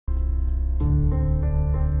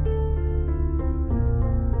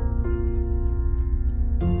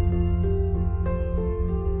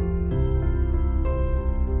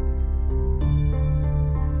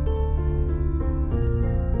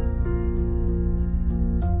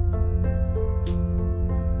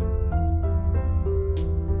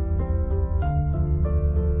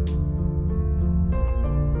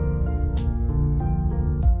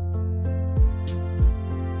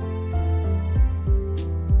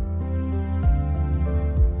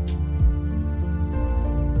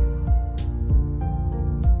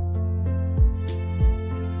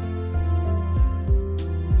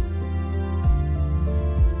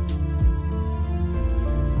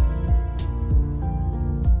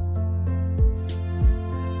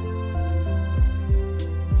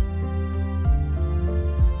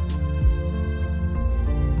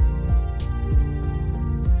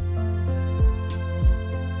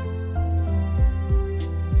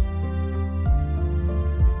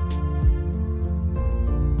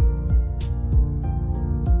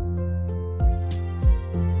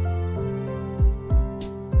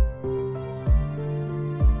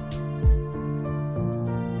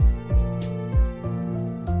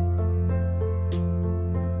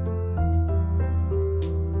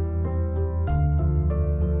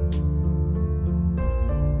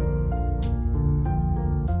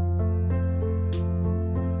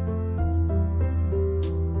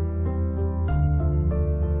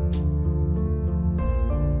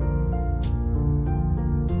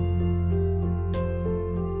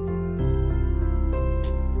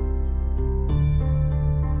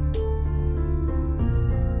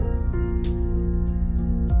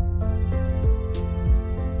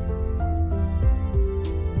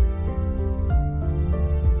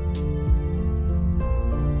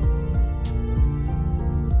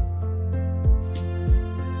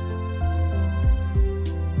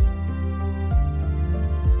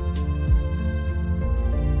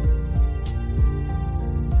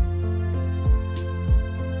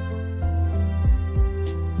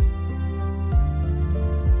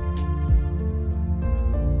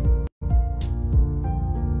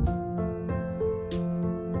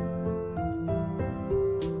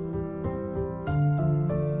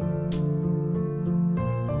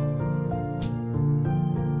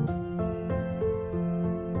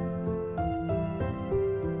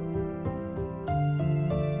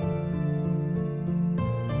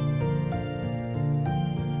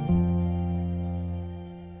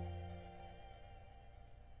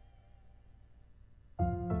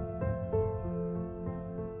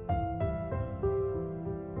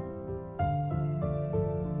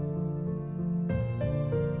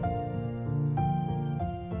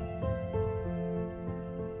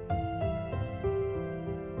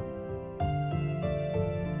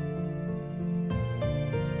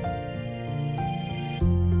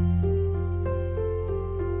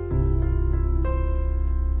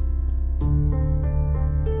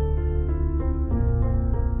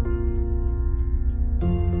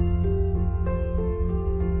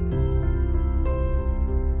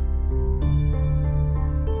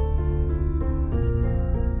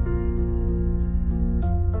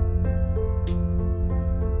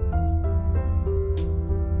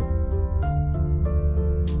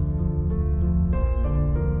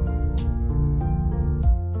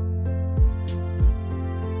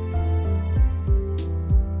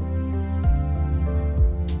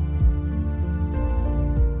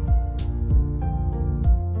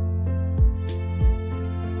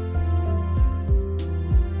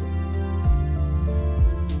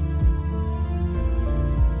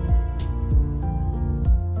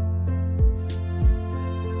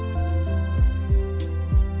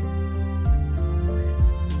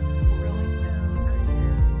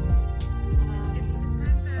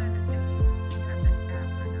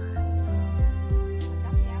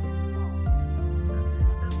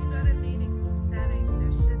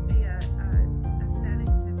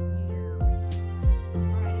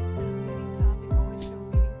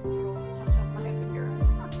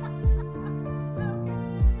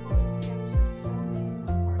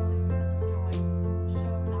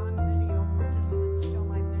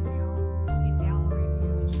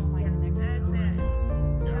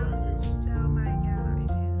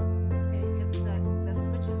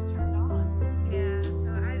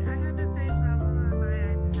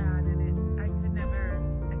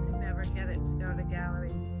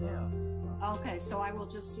so I will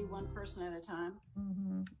just see one person at a time.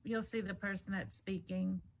 You'll see the person that's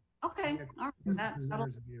speaking. Okay, all right.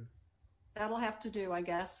 That'll have to do, I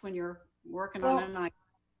guess, when you're working on a night.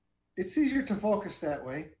 It's easier to focus that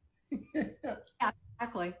way. Yeah,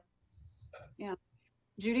 exactly. Yeah.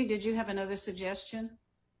 Judy, did you have another suggestion?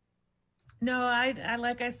 No, I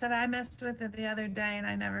like I said, I messed with it the other day and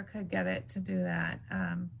I never could get it to do that.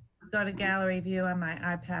 Go to gallery view on my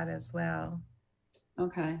iPad as well.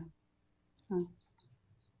 Okay.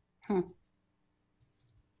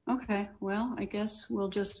 Okay, well, I guess we'll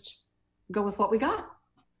just go with what we got.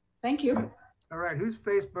 Thank you. All right, who's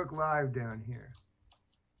Facebook Live down here?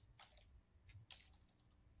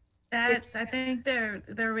 That's, I think they're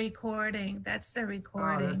recording. That's the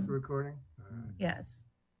recording. Oh, that's the recording? Yes.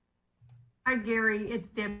 Hi, Gary. It's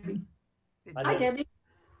Debbie. Hi, Debbie.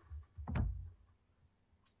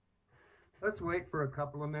 Let's wait for a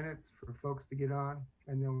couple of minutes for folks to get on,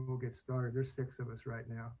 and then we'll get started. There's 6 of us right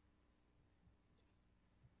now.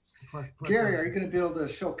 Plus Gary, are you going to be able to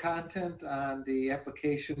show content on the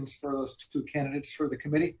applications for those 2 candidates for the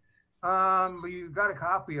committee? Well, you got a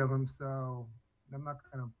copy of them, so I'm not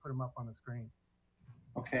going to put them up on the screen.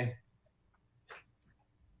 Okay.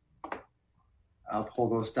 I'll pull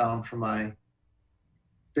those down from my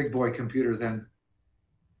big boy computer then.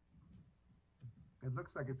 It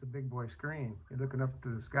looks like it's a big boy screen. You're looking up to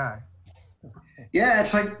the sky. Yeah,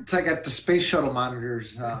 it's like at the space shuttle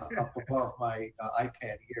monitors up above my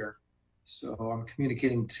iPad here. So I'm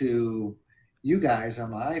communicating to you guys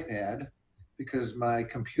on my iPad because my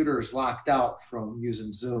computer is locked out from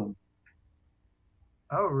using Zoom.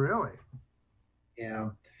 Oh, really? Yeah.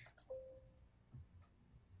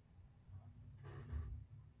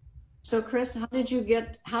 So Chris, how did you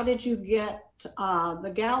get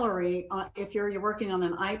the gallery if you're working on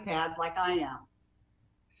an iPad like I am?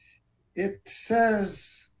 It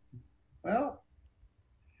says, well,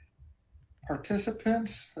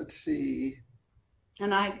 participants, let's see.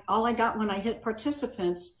 And all I got when I hit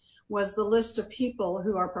participants was the list of people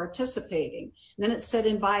who are participating. And then it said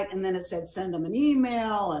invite, and then it said send them an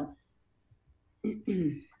email.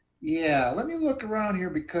 And yeah, let me look around here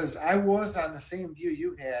because I was on the same view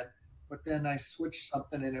you had, but then I switched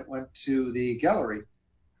something and it went to the gallery.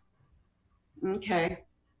 Okay.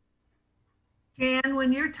 Jan,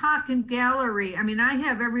 when you're talking gallery, I mean, I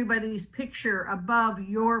have everybody's picture above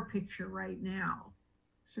your picture right now.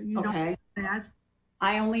 So you don't have that?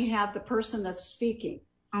 I only have the person that's speaking.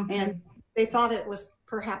 Okay. And they thought it was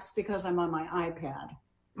perhaps because I'm on my iPad.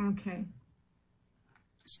 Okay.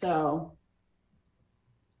 So,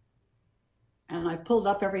 and I pulled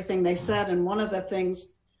up everything they said, and one of the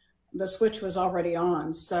things, the switch was already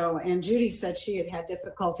on. So, and Judy said she had had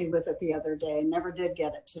difficulty with it the other day and never did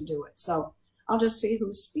get it to do it. So I'll just see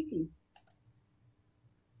who's speaking.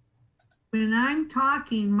 When I'm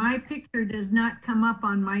talking, my picture does not come up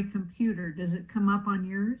on my computer. Does it come up on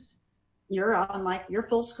yours? You're on you're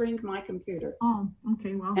full screen to my computer. Oh,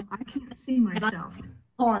 okay. Well, I can't see myself.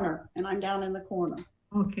 Corner, and I'm down in the corner.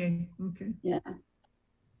 Okay. Okay. Yeah.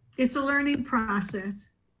 It's a learning process.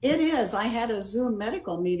 It is. I had a Zoom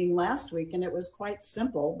medical meeting last week and it was quite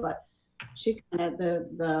simple, but she kind of,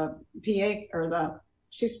 the PA or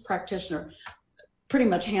she's a practitioner, pretty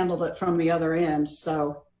much handled it from the other end.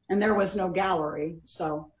 So, and there was no gallery.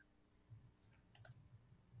 So.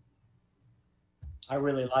 I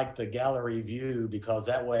really like the gallery view because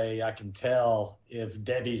that way I can tell if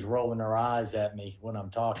Debbie's rolling her eyes at me when I'm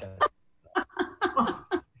talking.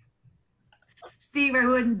 Steve, I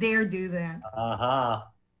wouldn't dare do that. Uh-huh.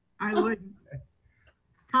 I wouldn't.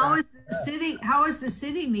 How is the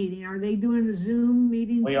city meeting? Are they doing a Zoom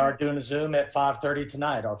meeting? We are doing a Zoom at 5:30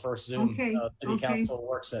 tonight, our first Zoom city council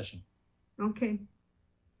work session. Okay.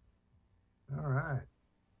 All right.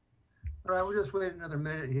 All right, we'll just wait another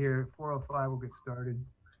minute here. 4:05, we'll get started.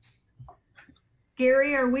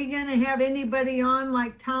 Gary, are we going to have anybody on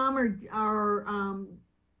like Tom or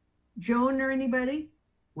Joan or anybody?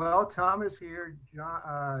 Well, Tom is here.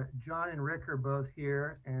 John and Rick are both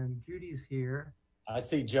here, and Judy's here. I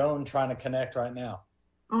see Joan trying to connect right now.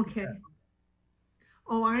 Okay.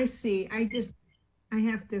 Oh, I see. I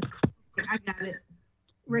have to. I got it.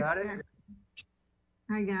 Rick, got it?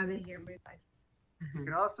 I got it. You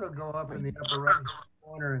can also go up in the upper right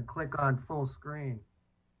corner and click on full screen.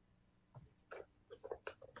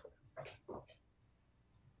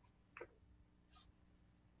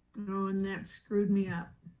 Oh, and that screwed me up.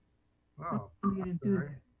 Oh, I'm gonna do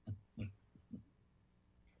that.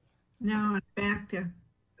 Now I'm back to.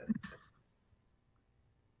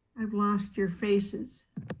 I've lost your faces.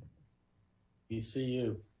 We see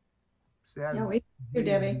you. Sad. Yeah, we see you,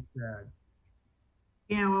 Debbie. Sad.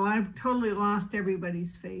 Yeah, well, I've totally lost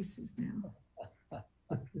everybody's faces now.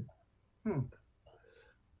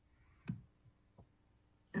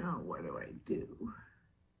 Oh, what do I do?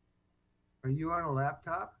 Are you on a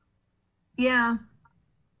laptop? Yeah,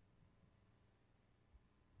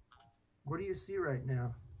 What do you see right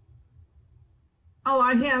now? oh,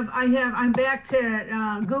 I'm back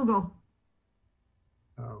to Google.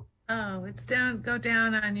 Oh, Oh, it's down, go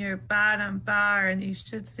down on your bottom bar and you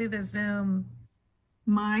should see the Zoom.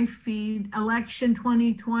 My feed, election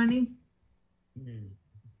 2020. Hmm.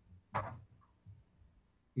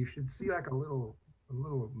 you should see like a little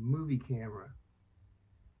movie camera.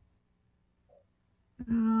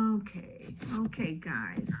 Okay,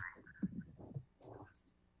 guys.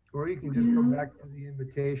 Or you can just go back to the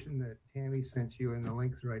invitation that Tammy sent you and the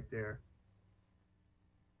link's right there.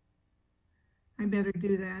 I better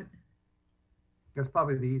do that. That's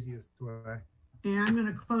probably the easiest way. Yeah, I'm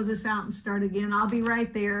gonna close this out and start again. I'll be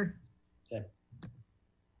right there. Okay.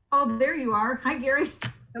 Oh, there you are. Hi, Gary.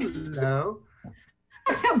 Hello.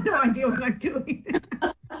 I have no idea what I'm doing.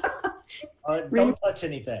 All right, don't touch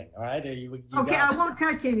anything. All right. Okay, I won't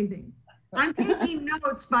touch anything. I'm taking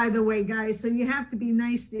notes, by the way, guys, so you have to be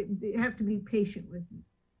nice, you have to be patient with me.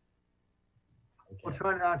 We'll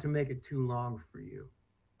try not to make it too long for you.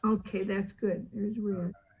 Okay, that's good. There's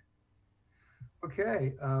Red.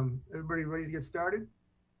 Okay, everybody ready to get started?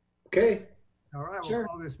 Okay. All right, Sure. we'll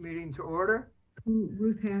call this meeting to order. Ooh,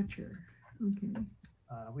 Ruth Hatcher. Okay.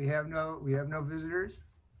 We have no visitors,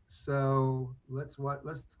 so let's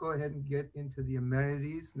go ahead and get into the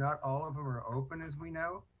amenities. Not all of them are open, as we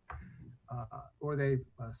know, or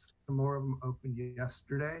some more of them opened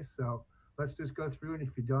yesterday. So let's just go through, and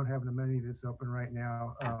if you don't have an amenity that's open right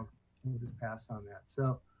now, we'll just pass on that.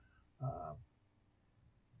 So,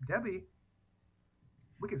 Debbie,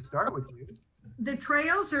 we can start with you. The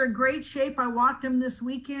trails are in great shape. I walked them this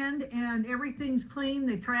weekend and everything's clean.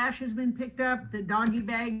 The trash has been picked up, the doggy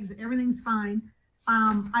bags, everything's fine.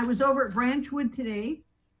 I was over at Branchwood today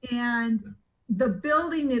and the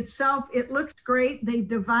building itself, it looks great. They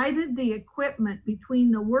divided the equipment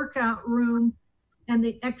between the workout room and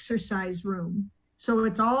the exercise room. So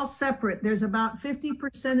it's all separate. There's about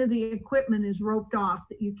 50% of the equipment is roped off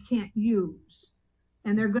that you can't use.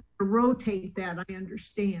 And they're going to rotate that, I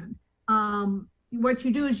understand. What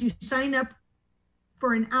you do is you sign up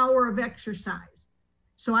for an hour of exercise.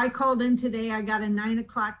 So I called in today, I got a 9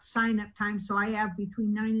 o'clock sign up time. So I have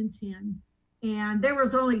between 9 and 10. And there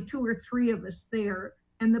was only 2 or 3 of us there.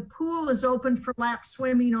 And the pool is open for lap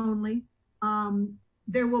swimming only.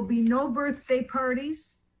 There will be no birthday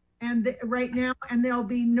parties right now, and there'll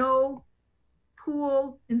be no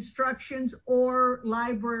pool instructions or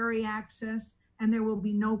library access, and there will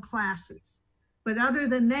be no classes. But other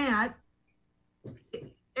than that,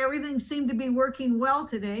 everything seemed to be working well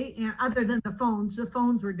today, and other than the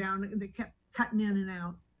phones were down, they kept cutting in and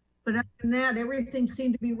out. But other than that, everything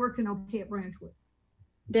seemed to be working okay at Branchwood.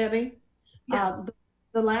 Debbie, Yeah.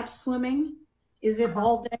 the lap swimming, is it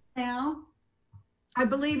all day now? I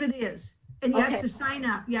believe it is. And you Okay. have to sign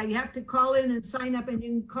up. Yeah, you have to call in and sign up, and you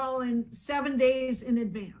can call in 7 days in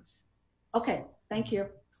advance. Okay, thank you.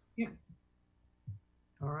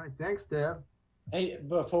 All right, thanks, Deb. Hey,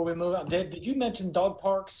 before we move on, did you mention dog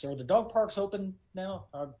parks? Are the dog parks open now?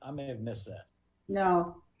 I may have missed that.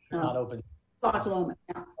 No, Not no, open. lots of them,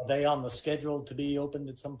 yeah. Are they on the schedule to be opened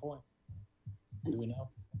at some point? Do we know?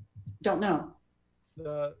 Don't know.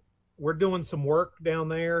 We're doing some work down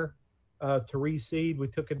there to reseed. We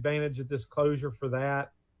took advantage of this closure for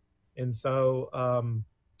that. And so,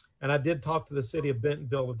 and I did talk to the city of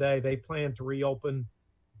Bentonville today. They plan to reopen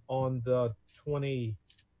on the 28th,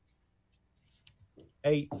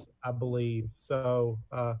 I believe. So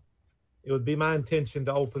it would be my intention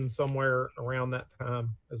to open somewhere around that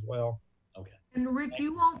time as well. Okay. And Rick,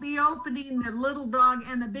 you won't be opening the little dog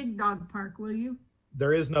and the big dog park, will you?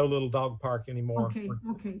 There is no little dog park anymore. Okay,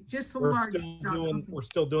 okay, just the We're large still dog. doing, Okay. we're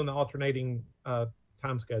still doing the alternating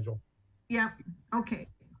time schedule. Yep, okay.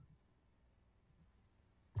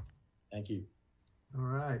 Thank you. All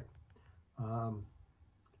right.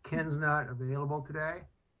 Ken's not available today,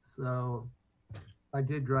 so I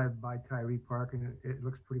did drive by Tyree Park and it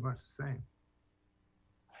looks pretty much the same.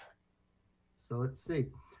 So let's see.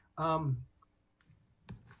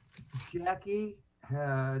 Jackie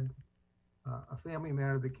had a family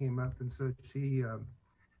matter that came up, and so she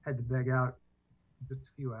had to beg out just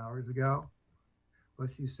a few hours ago.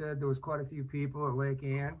 But she said there was quite a few people at Lake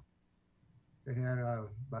Ann. They had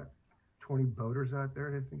about 20 boaters out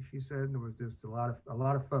there, I think she said, and there was just a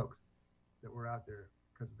lot of folks that were out there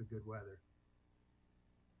because of the good weather.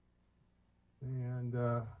 And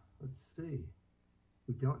let's see,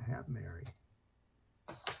 We don't have Mary.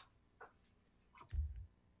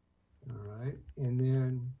 All right, and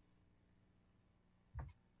then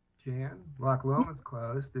Jan, Loch Lomond's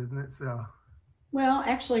closed, isn't it? So, Well,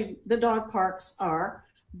 actually, the dog parks are,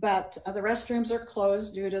 but the restrooms are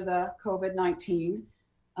closed due to the COVID-19.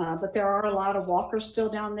 But there are a lot of walkers still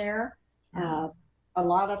down there. A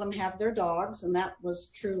lot of them have their dogs, and that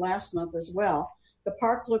was true last month as well. The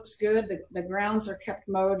park looks good. The grounds are kept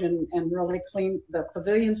mowed and really clean. The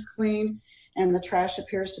pavilion's clean, and the trash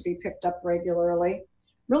appears to be picked up regularly.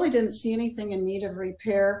 Really didn't see anything in need of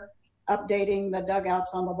repair. Updating the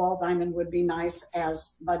dugouts on the Ball Diamond would be nice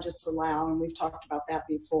as budgets allow, and we've talked about that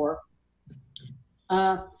before.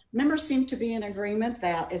 Members seem to be in agreement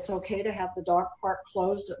that it's okay to have the dog park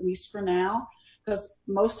closed, at least for now, because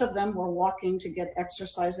most of them were walking to get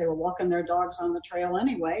exercise. They were walking their dogs on the trail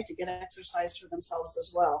anyway to get exercise for themselves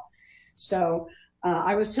as well. So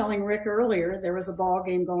I was telling Rick earlier, there was a ball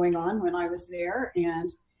game going on when I was there, and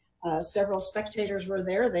several spectators were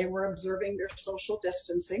there. They were observing their social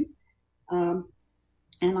distancing. And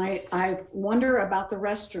I wonder about the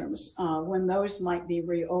restrooms, when those might be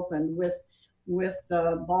reopened with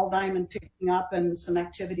the Ball Diamond picking up and some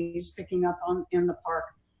activities picking up in the park.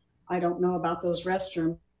 I don't know about those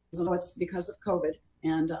restrooms. I know it's because of COVID,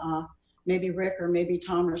 and maybe Rick or maybe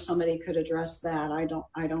Tom or somebody could address that.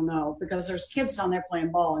 I don't know, because there's kids down there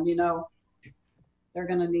playing ball, and they're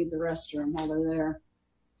going to need the restroom while they're there.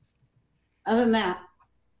 Other than that,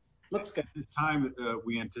 looks good. At the time,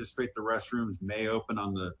 we anticipate the restrooms may open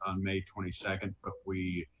on May 22nd, but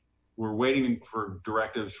we're waiting for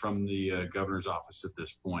directives from the governor's office at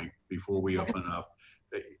this point before we open up.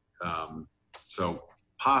 So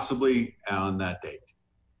possibly on that date.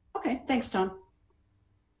 Okay, thanks, Tom.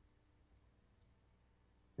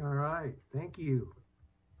 all right, thank you.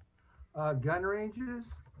 Gun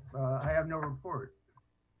ranges, I have no report.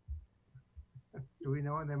 Do we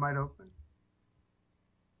know when they might open?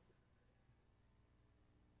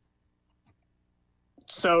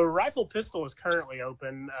 So rifle pistol is currently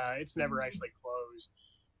open. It's never actually closed.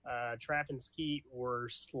 Trap and skeet were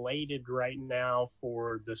slated right now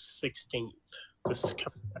for the 16th. This is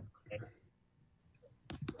coming up. Okay.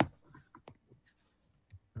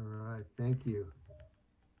 All right, thank you.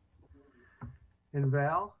 And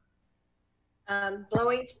Val?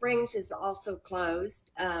 Blowing Springs is also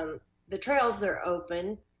closed. The trails are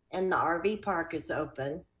open and the RV park is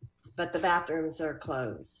open, but the bathrooms are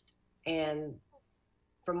closed. And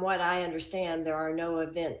from what I understand, there are no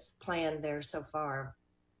events planned there so far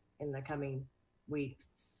in the coming weeks.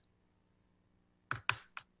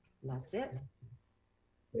 And that's it.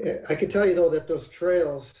 Yeah, I can tell you though that those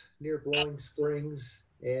trails near Blowing Springs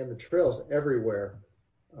and the trails everywhere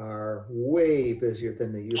are way busier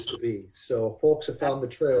than they used to be. So folks have found the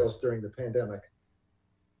trails during the pandemic.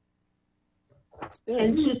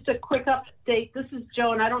 And just a quick update. This is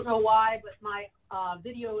Joe, and I don't know why, but my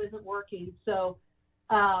video isn't working. So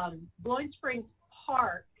Blowing Springs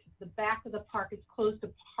Park, the back of the park is closed to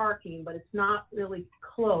parking, but it's not really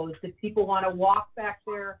closed. If people want to walk back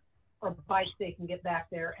there or bike, they can get back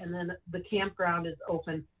there. And then the campground is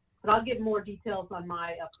open. But I'll give more details on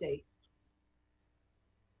my update.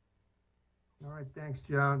 All right, thanks,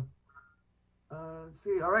 John. Let's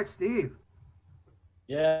see. All right, Steve.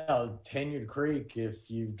 Yeah, Tenured Creek,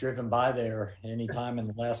 if you've driven by there anytime in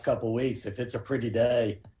the last couple of weeks, if it's a pretty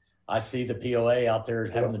day, I see the POA out there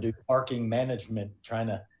having to do parking management, trying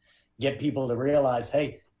to get people to realize,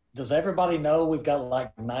 hey, does everybody know we've got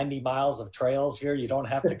like 90 miles of trails here? You don't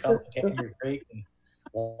have to come to Tenured Creek and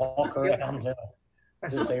walk around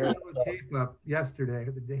this area. I saw tape up yesterday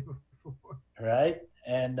or the day before. Right.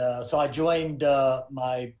 And so I joined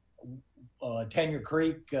my Tenured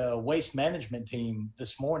Creek waste management team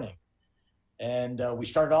this morning. And we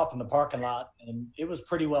started off in the parking lot, and it was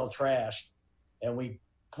pretty well trashed. And we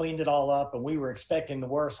cleaned it all up, and we were expecting the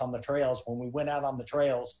worst on the trails. When we went out on the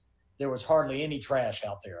trails, there was hardly any trash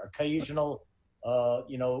out there. Occasional,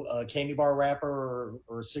 candy bar wrapper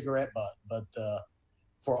or a cigarette butt. But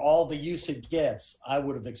for all the use it gets, I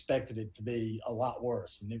would have expected it to be a lot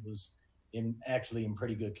worse. And it was actually in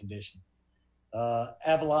pretty good condition.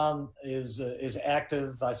 Avalon is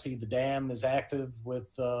active. I see the dam is active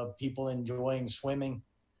with people enjoying swimming.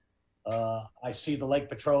 I see the Lake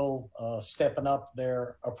Patrol stepping up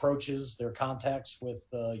their approaches, their contacts with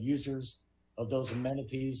users of those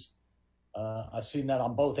amenities. I've seen that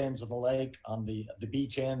on both ends of the lake, on the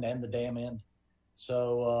beach end and the dam end.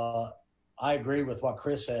 So I agree with what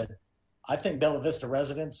Chris said. I think Bella Vista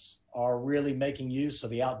residents are really making use of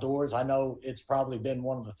the outdoors. I know it's probably been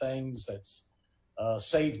one of the things that's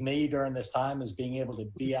saved me during this time, is being able to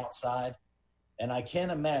be outside And I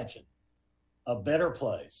can't imagine a better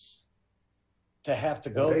place to have to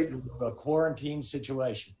go through a quarantine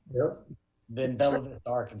situation than Bella Vista,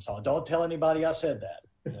 Arkansas. Don't tell anybody I said that.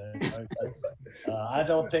 I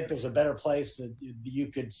don't think there's a better place that you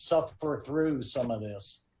could suffer through some of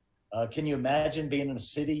this. Can you imagine being in a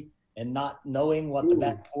city and not knowing what the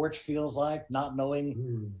back porch feels like, not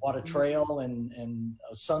knowing what a trail and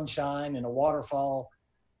a sunshine and a waterfall,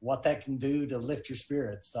 what that can do to lift your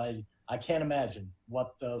spirits? I can't imagine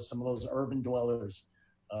what some of those urban dwellers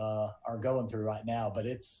are going through right now, but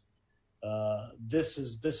it's this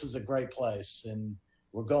is a great place, and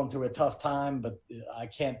we're going through a tough time, but I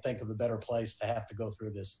can't think of a better place to have to go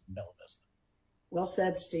through this than Bella Vista. Well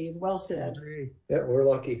said, Steve. Well said. Yeah, we're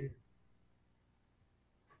lucky.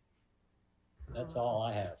 That's all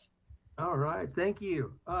I have. All right, thank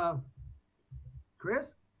you.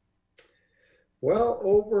 Chris? Well,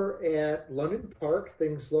 over at London Park,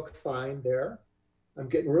 things look fine there. I'm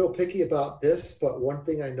getting real picky about this, but one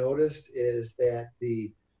thing I noticed is that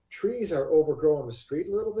the trees are overgrowing the street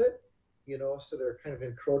a little bit, you know, so they're kind of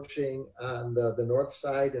encroaching on the north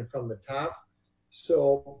side and from the top.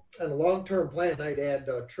 So on a long-term plan, I'd add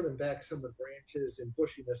trimming back some of the branches and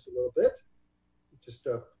bushiness a little bit, just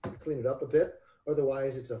to clean it up a bit.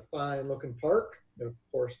 Otherwise, it's a fine-looking park, and of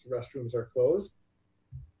course, the restrooms are closed.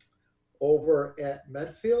 Over at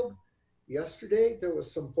Medfield, yesterday, there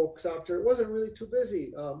was some folks out there. It wasn't really too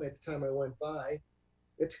busy at the time I went by.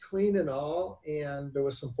 It's clean and all, and there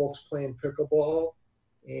was some folks playing pickleball,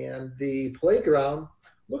 and the playground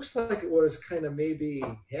looks like it was kind of maybe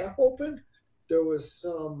half open. There was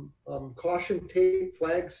some caution tape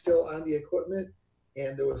flags still on the equipment,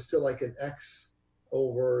 and there was still like an X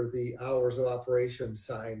over the hours of operation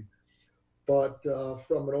sign. But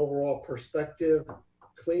from an overall perspective,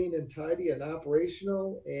 clean and tidy and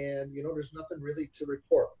operational, and you know, there's nothing really to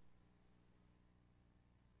report.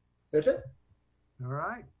 That's it. All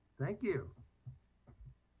right, thank you.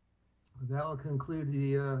 That will conclude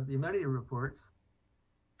the amenity reports.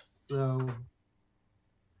 So,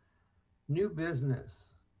 new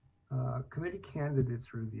business, committee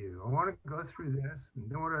candidates review. I want to go through this, and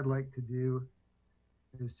then what I'd like to do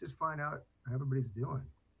is just find out how everybody's doing,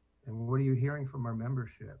 and what are you hearing from our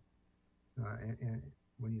membership? And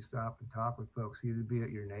when you stop and talk with folks, either be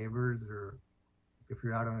it your neighbors or if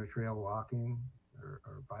you're out on a trail walking or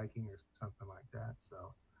biking or something like that.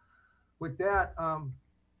 So with that,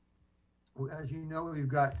 as you know, we've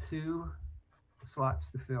got 2 slots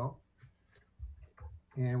to fill,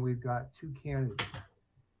 and we've got 2 candidates.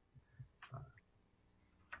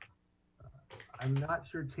 I'm not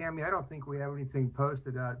sure, Tammy, I don't think we have anything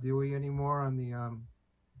posted out, do we, anymore on the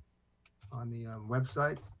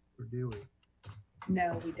websites, or do we?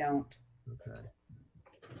 No, we don't.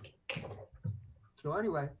 Okay. So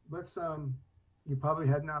anyway, let's, you probably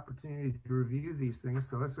had an opportunity to review these things,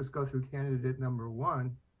 so let's just go through candidate number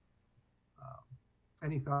 1.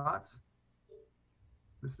 Any thoughts?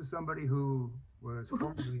 This is somebody who was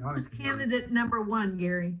formerly on a committee. Candidate number 1,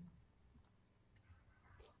 Gary.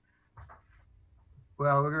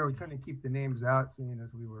 Well, we're trying to keep the names out, seeing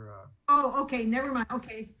as we were. Oh, okay, never mind.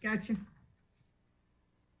 Okay, gotcha.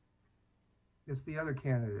 It's the other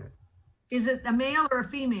candidate. Is it a male or a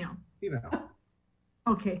female? Female.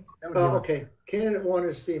 Okay. Oh, okay. Candidate 1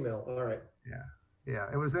 is female. All right. Yeah.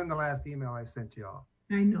 It was in the last email I sent you all.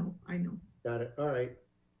 I know. Got it. All right.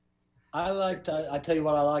 I tell you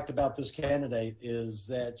what I liked about this candidate is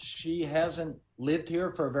that she hasn't lived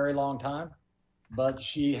here for a very long time, but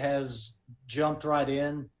she has jumped right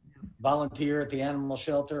in, volunteer at the animal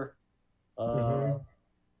shelter,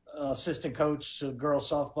 assistant coach, girls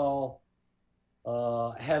softball,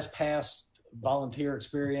 has past volunteer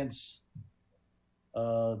experience,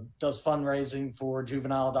 does fundraising for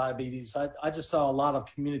juvenile diabetes. I just saw a lot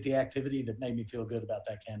of community activity that made me feel good about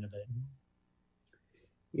that candidate.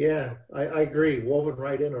 Yeah, I agree. Woven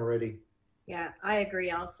right in already. Yeah, I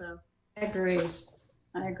agree also. I agree.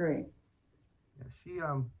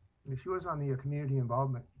 Yeah, she was on the community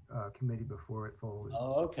involvement committee before it folded.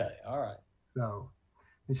 Oh, okay. All right. So,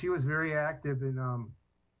 and she was very active in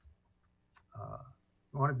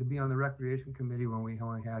wanted to be on the recreation committee when we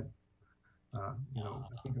only had I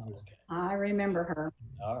think it was. Okay. I remember her.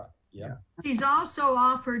 All right. Yeah. She's also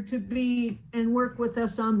offered to be and work with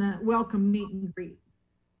us on the welcome meet and greet.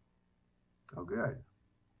 Oh, good.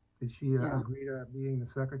 Did she agree to being the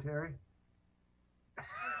secretary?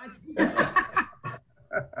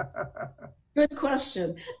 Good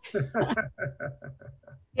question.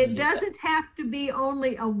 It doesn't have to be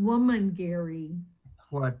only a woman, Gary.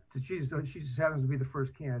 What? She just happens to be the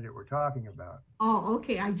first candidate we're talking about. Oh,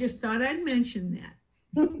 okay. I just thought I'd mention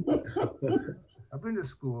that. I've been to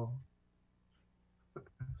school.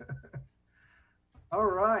 All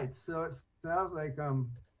right, so it sounds like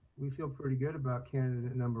we feel pretty good about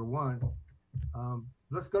candidate number 1.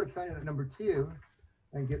 Let's go to candidate number 2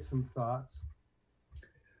 and get some thoughts.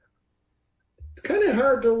 It's kind of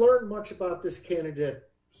hard to learn much about this candidate.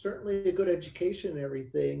 Certainly a good education and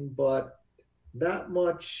everything, but not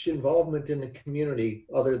much involvement in the community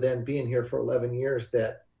other than being here for 11 years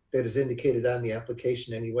that is indicated on the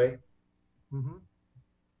application anyway. Mm-hmm.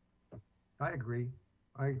 I agree.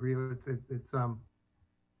 It's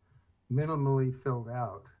minimally filled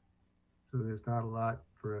out, so there's not a lot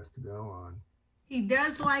for us to go on. He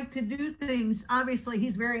does like to do things. Obviously,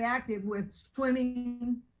 he's very active with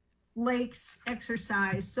swimming, lakes,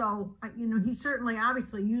 exercise. So, you know, he's certainly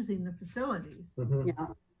obviously using the facilities. Mm-hmm. Yeah.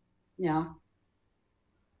 Yeah.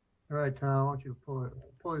 All right, Tom, I want you to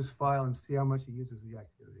pull his file and see how much he uses the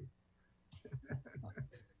activity.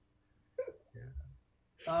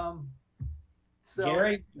 Yeah. So,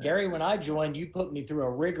 Gary, when I joined, you put me through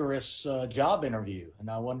a rigorous job interview, and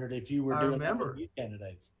I wondered if you were doing that with these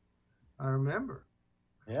candidates. I remember.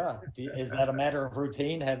 Yeah. Is that a matter of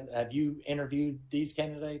routine? Have you interviewed these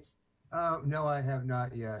candidates? No, I have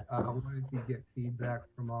not yet. I wanted to get feedback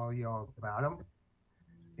from all y'all about them,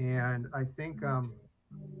 and I think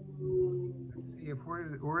let's see, if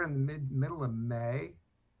we're in the middle of May.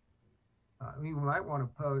 I mean, we might want to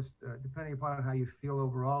post, depending upon how you feel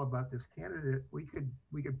overall about this candidate. We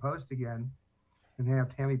could post again, and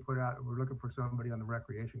have Tammy put out. We're looking for somebody on the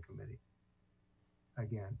recreation committee.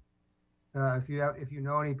 Again, if you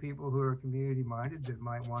know any people who are community minded that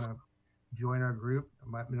might want to join our group, it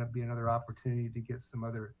might be another opportunity to get some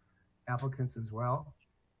other applicants as well.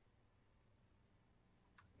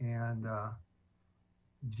 And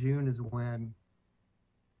June is when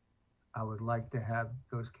I would like to have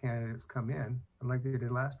those candidates come in, and like they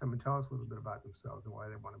did last time, and tell us a little bit about themselves and why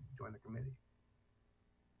they want to join the committee.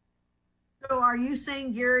 So are you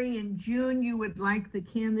saying, Gary, in June, you would like the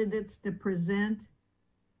candidates to present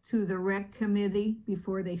to the rec committee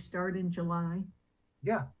before they start in July?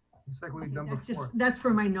 Yeah, it's like we've done before. That's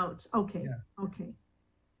for my notes. Okay, yeah. Okay.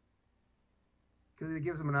 Because it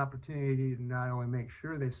gives them an opportunity to not only make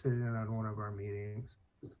sure they sit in on one of our meetings,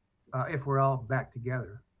 if we're all back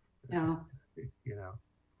together. Yeah. You know,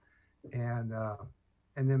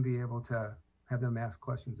 and then be able to have them ask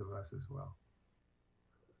questions of us as well.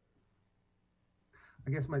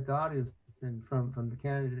 I guess my thought is, then from the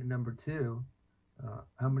candidate number 2,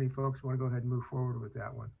 how many folks want to go ahead and move forward with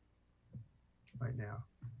that one right now?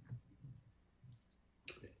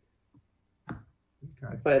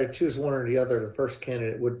 Okay. If I had to choose one or the other, the first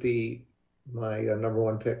candidate would be my number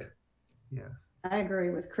 1 pick. Yes. I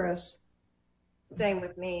agree with Chris. Same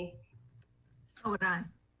with me. So would I.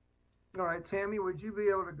 All right, Tammy, would you be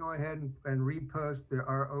able to go ahead and repost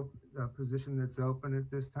our position that's open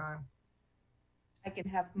at this time? I can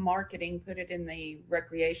have marketing put it in the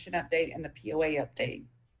recreation update and the POA update.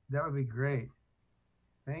 That would be great.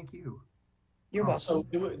 Thank you. You're welcome. So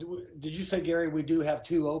did you say, Gary, we do have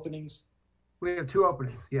 2 openings? We have 2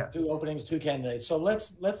 openings, yes. 2 openings, 2 candidates. So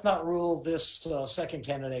let's not rule this second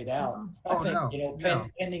candidate out. I think,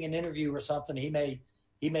 pending an interview or something, he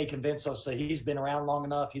may convince us that he's been around long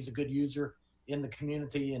enough. He's a good user in the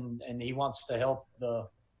community, and he wants to help the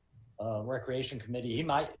recreation committee. He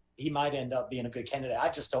might end up being a good candidate. I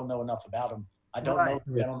just don't know enough about him. I don't know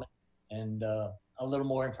the gentleman, and a little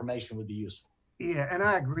more information would be useful. Yeah, and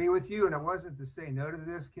I agree with you. And it wasn't to say no to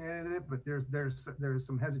this candidate, but there's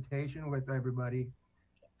some hesitation with everybody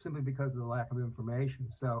simply because of the lack of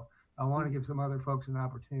information. So I want to give some other folks an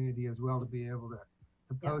opportunity as well to be able to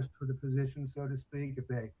post for the position, so to speak, if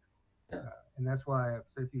they, and that's why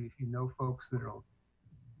if you know folks that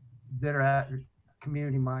are at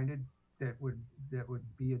community minded that would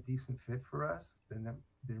be a decent fit for us, then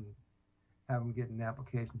have them get an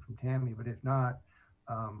application from Tammy. But if not,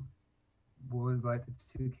 we'll invite the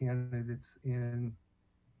 2 candidates in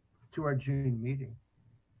to our June meeting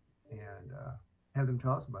and have them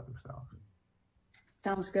tell us about themselves.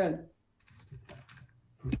 Sounds good.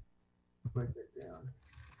 Write that down.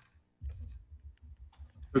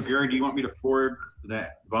 So Gary, do you want me to forward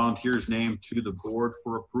that volunteer's name to the board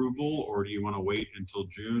for approval, or do you want to wait until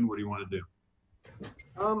June? What do you want to do?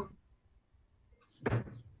 That's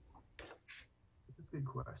a good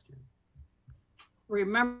question.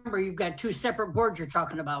 Remember, you've got 2 separate boards you're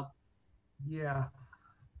talking about. Yeah.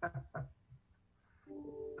 I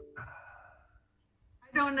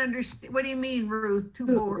don't understand. What do you mean, Ruth? 2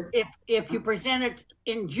 boards? If you present it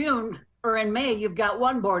in June or in May, you've got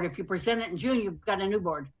 1 board. If you present it in June, you've got a new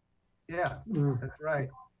board. Yeah, that's right.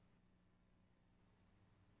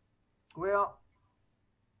 Well,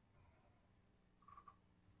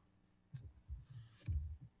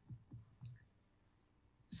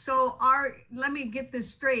 So let me get this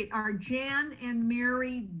straight. Are Jan and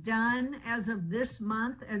Mary done as of this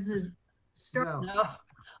month as a start? No. No,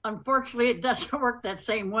 unfortunately, it doesn't work that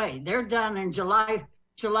same way. They're done in July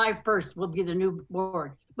 1st will be the new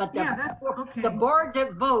board. But okay. the board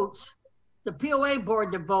that votes, the POA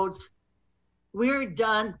board that votes, we're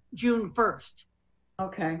done June 1st.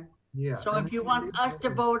 Okay. Yeah. So if you want us to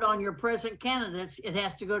vote on your present candidates, it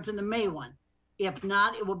has to go to the May one. If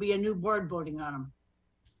not, it will be a new board voting on them.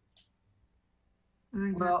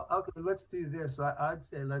 Well, okay, let's do this. I'd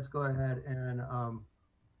say let's go ahead and,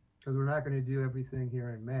 because we're not going to do everything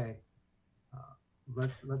here in May.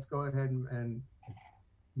 Let's go ahead and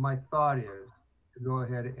my thought is to go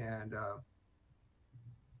ahead and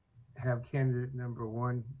have candidate number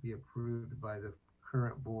 1 be approved by the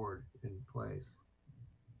current board in place.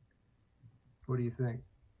 What do you think?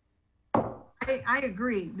 I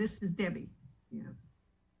agree. This is Debbie. Yeah.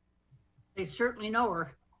 They certainly know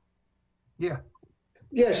her. Yeah.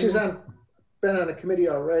 Yeah, she's been on a committee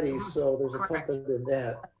already, so there's a comfort in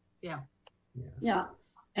that. Yeah. Yeah.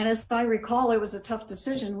 And as I recall, it was a tough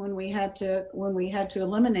decision when we had to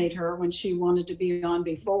eliminate her when she wanted to be on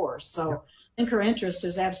before. So I think her interest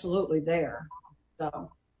is absolutely there.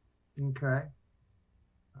 So. Okay.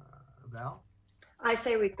 Val? I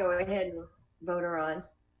say we go ahead and vote her on,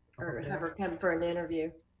 or Okay. have her come for an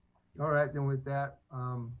interview. All right, then with that,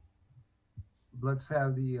 let's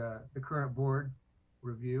have the current board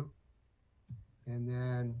review, and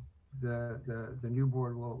then the new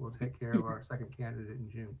board will take care of our second candidate in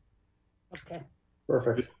June. Okay.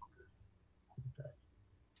 Perfect.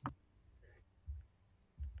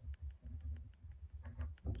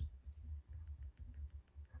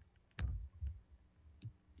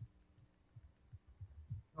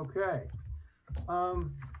 Okay.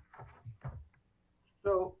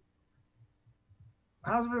 So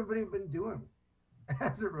how's everybody been doing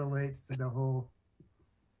as it relates to the whole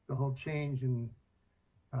change in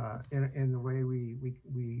the way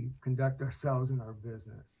we conduct ourselves in our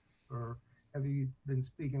business? Or have you been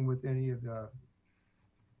speaking with any of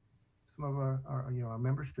some of our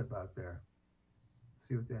membership out there?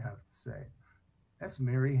 See what they have to say. That's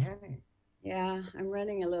Mary Henning. Yeah, I'm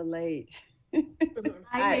running a little late.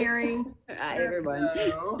 Hi, Mary. Hi, everyone.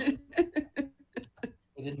 Hello.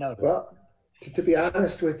 We didn't notice. Well, to be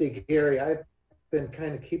honest with you, Gary, I've been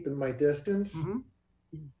kind of keeping my distance. Mm-hmm.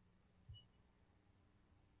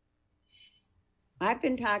 I've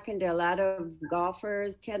been talking to a lot of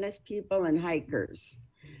golfers, tennis people, and hikers.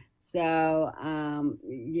 So,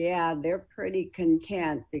 yeah, they're pretty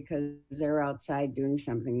content because they're outside doing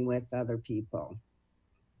something with other people.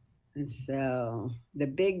 And so the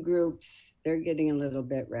big groups, they're getting a little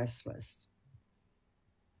bit restless.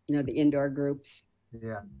 You know, the indoor groups.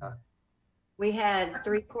 Yeah. We had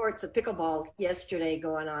 3 courts of pickleball yesterday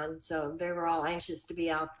going on, so they were all anxious to be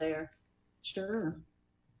out there. Sure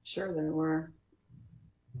they were.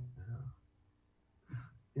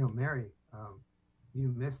 Mary,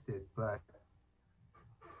 you missed it, but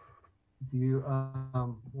do you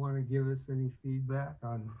want to give us any feedback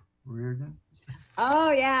on Reardon?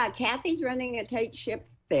 Oh, yeah. Kathy's running a tight ship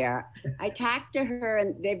there. I talked to her,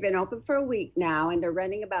 and they've been open for a week now, and they're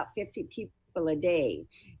running about 50 people a day.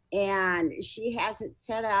 And she has it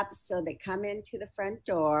set up so they come into the front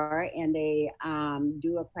door and they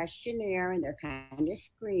do a questionnaire, and they're kind of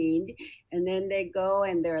screened. And then they go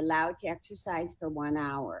and they're allowed to exercise for 1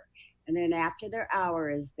 hour. And then after their hour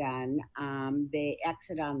is done, they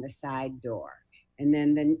exit on the side door. And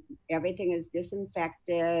then everything is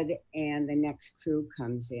disinfected and the next crew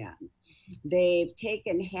comes in. They've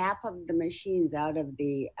taken half of the machines out of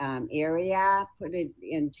the area, put it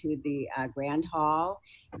into the grand hall.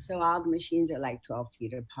 So all the machines are like 12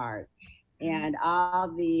 feet apart. And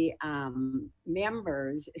all the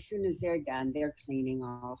members, as soon as they're done, they're cleaning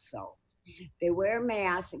also. They wear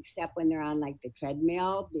masks except when they're on like the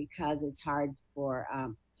treadmill because it's hard for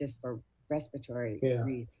just for respiratory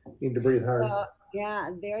reasons. Need to breathe hard. So,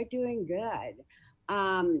 yeah, they're doing good.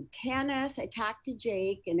 Tennis, I talked to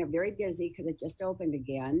Jake, and they're very busy because it just opened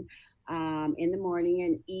again in the morning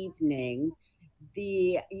and evening.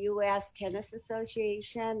 The U.S. Tennis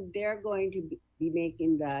Association, they're going to be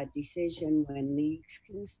making the decision when leagues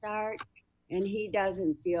can start, and he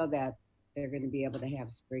doesn't feel that they're going to be able to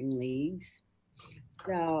have spring leagues.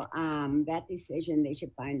 So that decision, they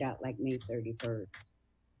should find out like May 31st.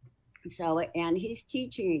 So, and he's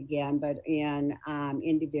teaching again, but in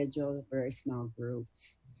individual, very small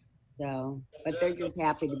groups. So, but they're just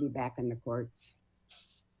happy to be back on the courts.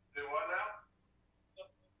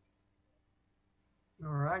 All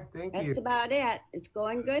right, thank you. That's about it. It's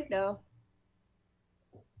going good though.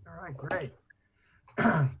 All right, great.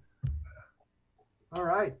 All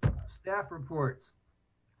right, staff reports.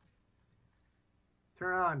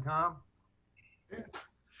 Turn on, Tom.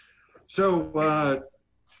 So,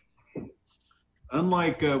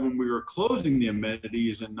 unlike when we were closing the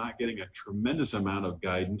amenities and not getting a tremendous amount of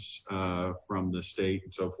guidance from the state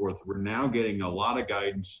and so forth, we're now getting a lot of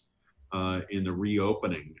guidance in the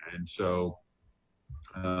reopening. And so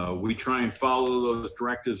we try and follow those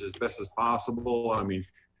directives as best as possible. I mean,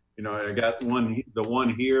 you know, I got the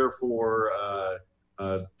one here for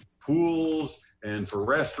pools and for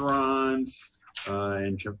restaurants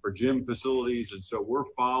and for gym facilities. And so we're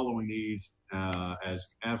following these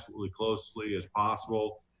as absolutely closely as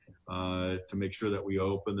possible to make sure that we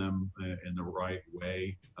open them in the right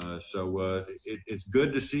way. So it's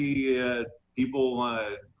good to see people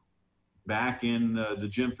back in the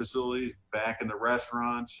gym facilities, back in the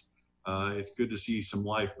restaurants. It's good to see some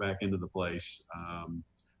life back into the place.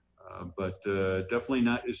 But definitely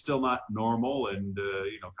not, it's still not normal. And,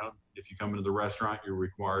 you know, if you come into the restaurant, you're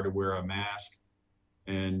required to wear a mask.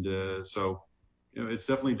 And so, you know, it's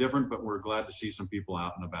definitely different, but we're glad to see some people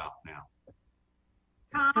out and about now.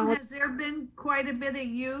 Tom, has there been quite a bit of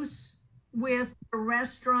use with the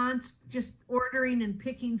restaurants just ordering and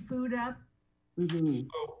picking food up?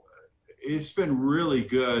 So it's been really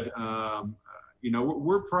good. You know,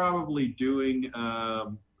 we're probably doing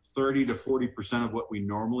 30 to 40% of what we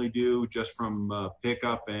normally do just from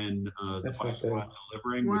pickup and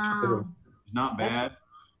delivering, which is not bad.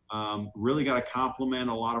 Really got to compliment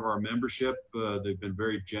a lot of our membership. They've been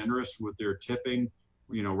very generous with their tipping,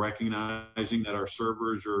 you know, recognizing that our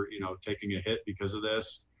servers are, you know, taking a hit because of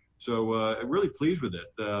this. So really pleased with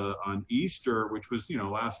it. On Easter, which was, you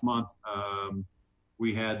know, last month,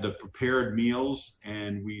 we had the prepared meals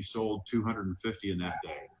and we sold 250 in that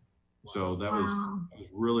day. So that was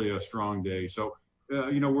really a strong day. So,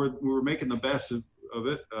 you know, we're making the best of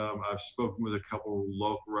it. I've spoken with a couple of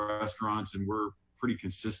local restaurants and we're pretty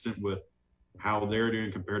consistent with how they're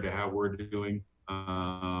doing compared to how we're doing.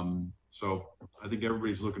 So I think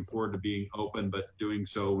everybody's looking forward to being open, but doing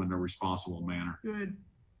so in a responsible manner. Good.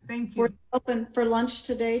 Thank you. We're open for lunch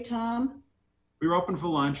today, Tom? We were open for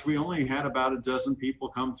lunch. We only had about a dozen people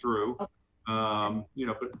come through. You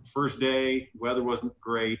know, but first day, weather wasn't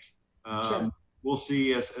great. Sure. We'll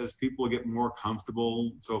see as people get more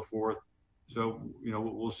comfortable and so forth. So, you know,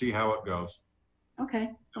 we'll see how it goes. Okay.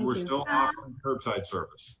 And we're still offering curbside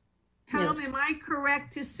service. Tom, Yes. am I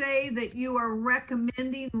correct to say that you are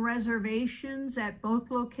recommending reservations at both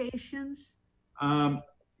locations?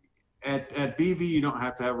 At BV, you don't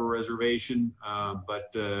have to have a reservation,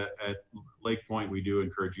 but at Lake Point, we do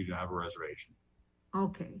encourage you to have a reservation.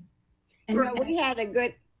 Okay. Well, we had a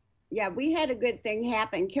good thing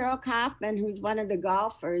happen. Carol Kaufman, who's one of the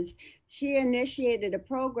golfers, she initiated a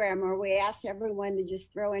program where we asked everyone to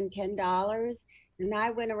just throw in $10. And I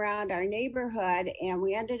went around our neighborhood and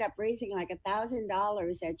we ended up raising like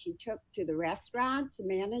 $1,000 that she took to the restaurants,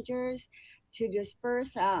 managers, to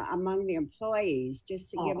disperse among the employees,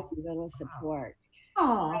 just to give them a little support.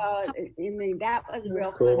 Oh, I mean, that was a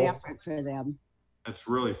real good effort for them. That's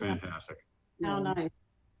really fantastic. how nice.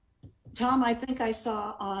 Tom, I think I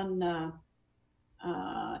saw on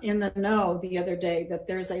in the know the other day that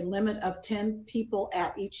there's a limit of 10 people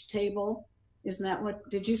at each table. Isn't that what,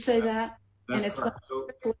 did you say that? That's and it's correct.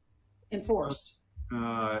 not enforced.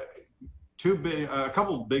 A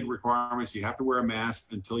couple of big requirements. You have to wear a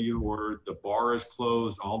mask until you order. The bar is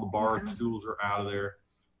closed. All the bar stools are out of there.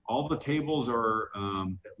 All the tables are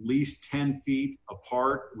at least 10 feet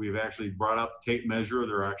apart. We've actually brought out the tape measure.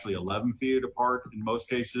 They're actually 11 feet apart in most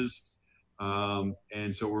cases.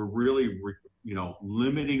 And so we're really, you know,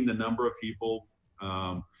 limiting the number of people.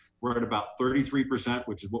 We're at about 33%,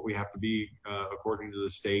 which is what we have to be according to the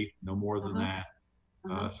state, no more than that.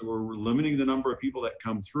 So we're limiting the number of people that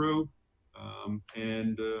come through. But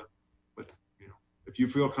you know, if you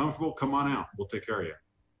feel comfortable, come on out. We'll take care of you.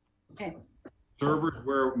 Okay. Servers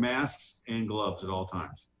wear masks and gloves at all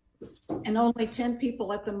times. And only 10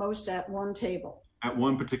 people at the most at one table. At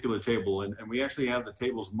one particular table. And we actually have the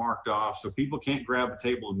tables marked off so people can't grab a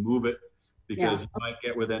table and move it because you might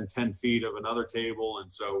get within 10 feet of another table.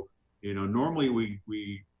 And so, you know, normally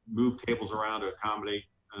we move tables around to accommodate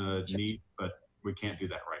need, but we can't do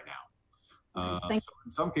that right now. So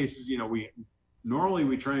in some cases, you know, we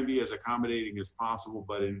try and be as accommodating as possible,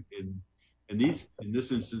 but in this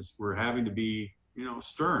instance, we're having to be, you know,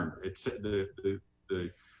 stern. It's the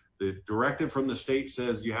directive from the state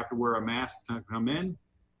says you have to wear a mask to come in.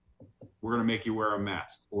 We're going to make you wear a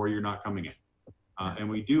mask or you're not coming in. And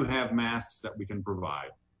we do have masks that we can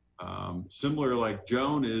provide. Similar like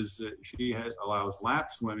Joan is, she allows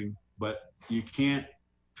lap swimming, but you can't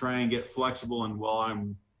try and get flexible and while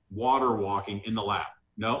I'm water walking in the lap.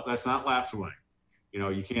 No, that's not lap swimming. You know,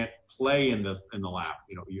 you can't play in the lap.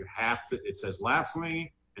 You know, you have to, it says lap swimming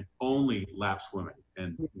and only lap swimming.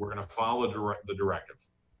 And we're going to follow the directive.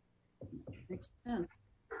 Makes sense.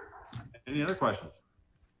 Any other questions?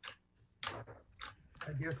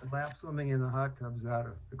 I guess lap swimming in the hot tub's out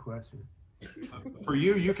of the question. For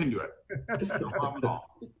you, you can do it. No problem at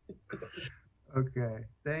all. Okay,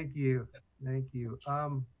 thank you. Thank you.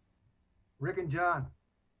 Rick and John.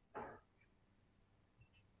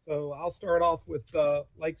 So I'll start off with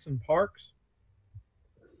lakes and parks.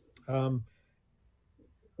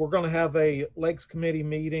 We're going to have a Lakes Committee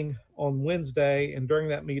meeting on Wednesday, and during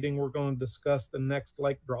that meeting, we're going to discuss the next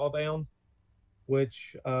lake drawdown,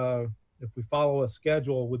 which, if we follow a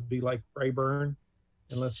schedule, would be Lake Rayburn,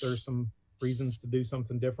 unless there's some reasons to do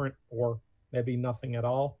something different, or maybe nothing at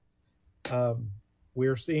all.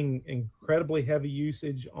 We're seeing incredibly heavy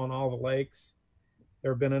usage on all the lakes.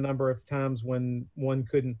 There have been a number of times when one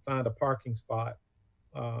couldn't find a parking spot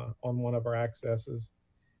on one of our accesses.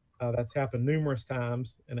 That's happened numerous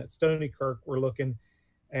times. And at Stony Kirk, we're looking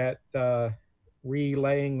at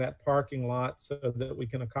relaying that parking lot so that we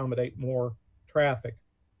can accommodate more traffic.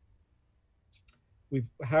 We've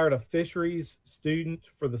hired a fisheries student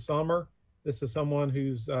for the summer. This is someone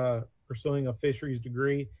who's pursuing a fisheries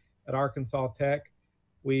degree at Arkansas Tech.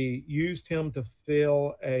 We used him to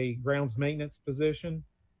fill a grounds maintenance position,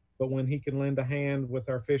 but when he can lend a hand with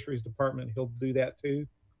our fisheries department, he'll do that too.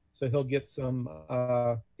 So he'll get some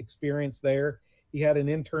experience there. He had an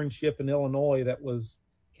internship in Illinois that was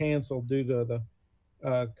canceled due to the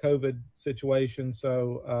COVID situation.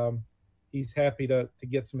 So he's happy to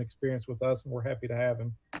get some experience with us, and we're happy to have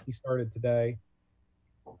him. He started today.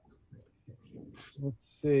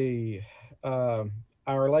 Let's see.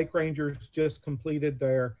 Our Lake Rangers just completed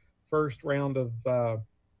their first round of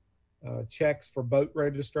checks for boat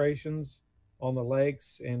registrations on the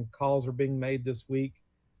lakes, and calls are being made this week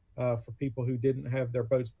for people who didn't have their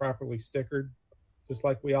boats properly stickered, just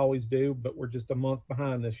like we always do, but we're just a month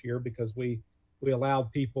behind this year because we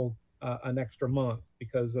allowed people an extra month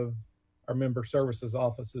because of our member services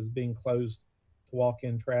offices being closed to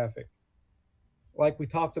walk-in traffic. Like we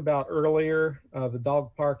talked about earlier, the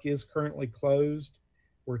dog park is currently closed.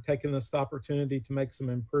 We're taking this opportunity to make some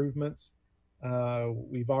improvements.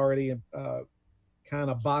 We've already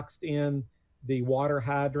kind of boxed in the water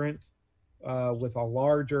hydrant with a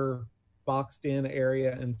larger boxed in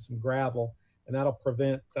area and some gravel, and that'll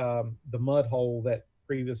prevent the mud hole that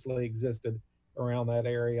previously existed around that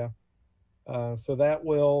area. So that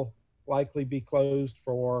will likely be closed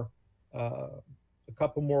for a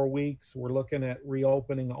couple more weeks. We're looking at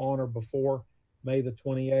reopening on or before May the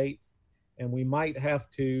 28th, and we might have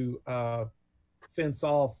to fence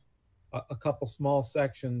off a couple small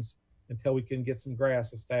sections until we can get some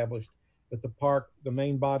grass established. But the park, the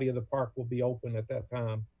main body of the park, will be open at that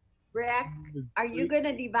time. Rick, are you going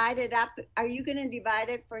to divide it up? Are you going to divide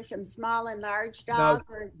it for some small and large dogs?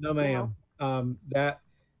 No, ma'am. The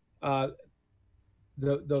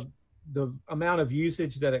amount of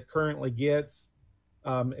usage that it currently gets,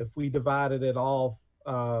 if we divided it off,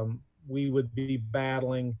 we would be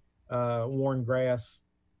battling worn grass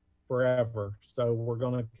forever. So we're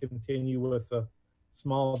going to continue with the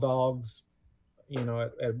small dogs, you know,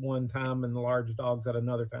 at one time, and the large dogs at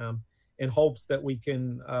another time, in hopes that we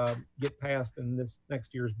can get past in this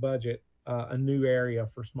next year's budget a new area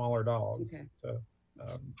for smaller dogs, okay,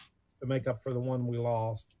 to make up for the one we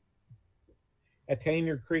lost. At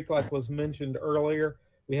Tanyard Creek, like was mentioned earlier,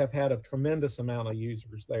 we have had a tremendous amount of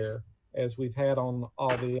users there, as we've had on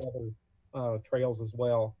all the other trails as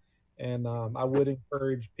well. And I would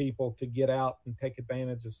encourage people to get out and take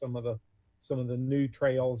advantage of some of the new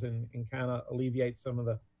trails and kind of alleviate some of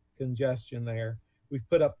the congestion there. We've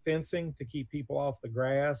put up fencing to keep people off the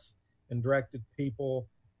grass and directed people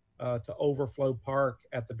to overflow park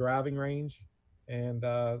at the driving range, and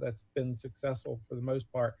that's been successful for the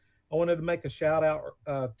most part. I wanted to make a shout out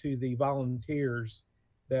to the volunteers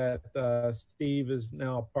that Steve is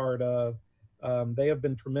now a part of. They have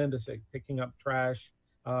been tremendous at picking up trash.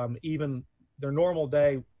 Even their normal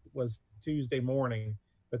day was Tuesday morning,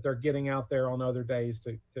 but they're getting out there on other days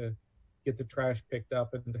to get the trash picked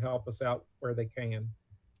up and to help us out where they can.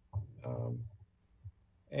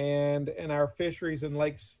 And in our fisheries and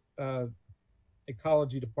lakes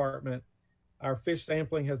ecology department, our fish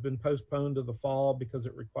sampling has been postponed to the fall because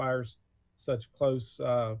it requires such close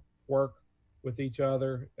work with each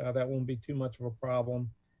other. That won't be too much of a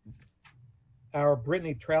problem. Our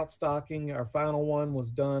Brittany trout stocking, our final one, was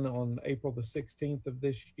done on April the 16th of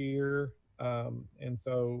this year. And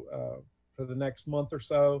so for the next month or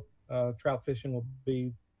so, trout fishing will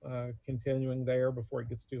be continuing there before it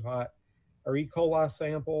gets too hot. Our E. coli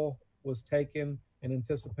sample was taken in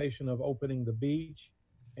anticipation of opening the beach,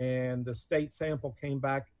 and the state sample came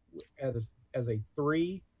back as a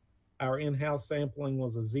 3. Our in-house sampling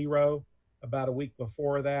was a 0 about a week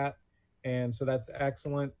before that, and so that's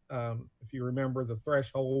excellent. If you remember, the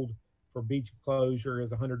threshold for beach closure is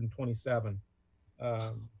 127.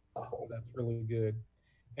 That's really good.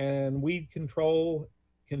 And weed control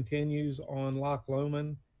continues on Loch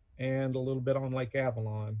Lomond and a little bit on Lake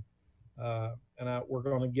Avalon. We're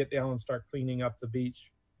going to get down and start cleaning up the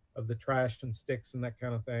beach of the trash and sticks and that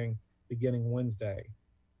kind of thing beginning Wednesday.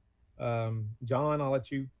 John, I'll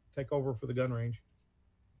let you take over for the gun range.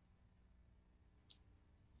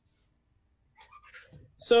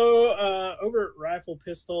 So over at Rifle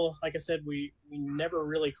Pistol, like I said, we never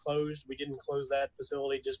really closed. We didn't close that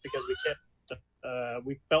facility just because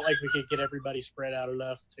we felt like we could get everybody spread out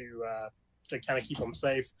enough to kind of keep them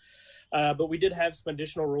safe. But we did have some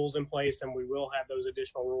additional rules in place, and we will have those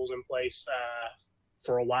additional rules in place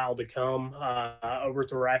for a while to come. Over at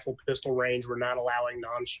the Rifle Pistol range, we're not allowing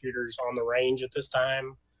non-shooters on the range at this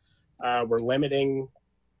time. We're limiting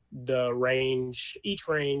the range, each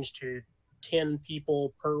range, to 10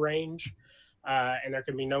 people per range, and there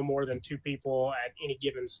can be no more than 2 people at any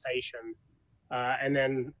given station. And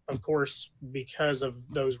then, of course, because of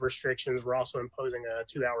those restrictions, we're also imposing a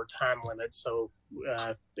 2-hour time limit. So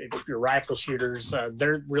if your rifle shooters,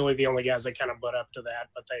 they're really the only guys that kind of butt up to that,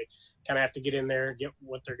 but they kind of have to get in there, get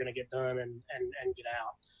what they're going to get done, and get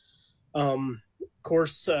out. Of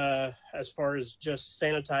course, as far as just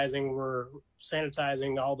sanitizing, we're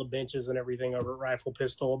sanitizing all the benches and everything over at Rifle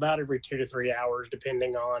Pistol about every 2 to 3 hours,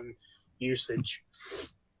 depending on usage.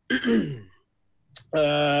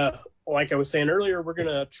 Like I was saying earlier, we're going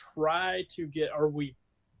to try to get, or we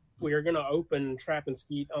are going to open Trap and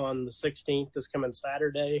Skeet on the 16th, this coming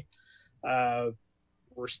Saturday.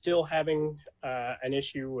 We're still having an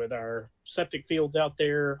issue with our septic fields out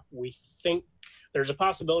there. We think there's a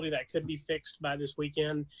possibility that could be fixed by this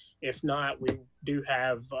weekend. If not, we do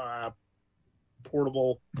have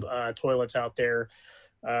portable toilets out there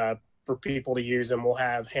for people to use, and we'll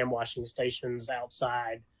have hand washing stations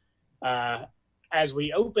outside. As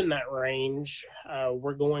we open that range,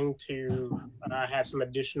 we're going to have some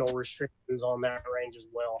additional restrictions on that range as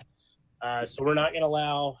well. So we're not going to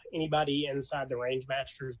allow anybody inside the range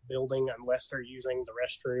master's building unless they're using the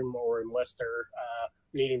restroom or unless they're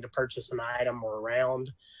needing to purchase an item or a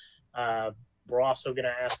round. We're also going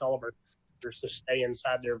to ask all of our rangers to stay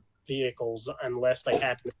inside their vehicles unless they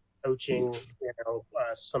happen to be coaching,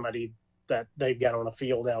 somebody that they've got on a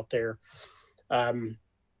field out there.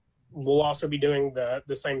 We'll also be doing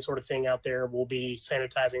the same sort of thing out there. We'll be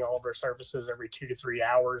sanitizing all of our surfaces every 2 to 3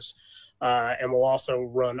 hours. And we'll also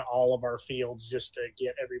run all of our fields just to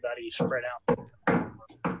get everybody spread out.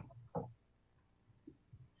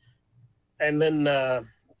 And then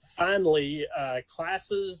finally,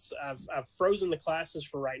 classes. I've frozen the classes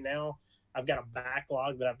for right now. I've got a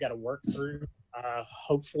backlog that I've got to work through.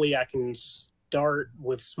 Hopefully I can start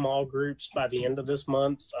with small groups by the end of this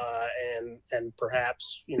month, and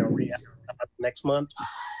perhaps next month.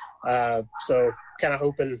 So kind of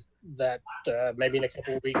hoping that maybe in a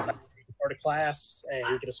couple of weeks I can start a class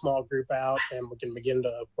and get a small group out, and we can begin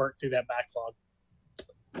to work through that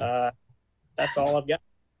backlog. That's all I've got.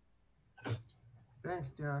 Thanks,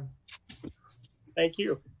 John. Thank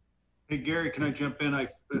you. Hey, Gary, can I jump in?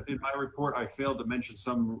 In my report, I failed to mention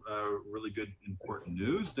some really good, important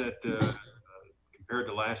news that compared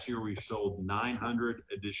to last year, we've sold 900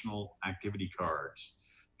 additional activity cards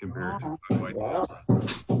compared to Wow.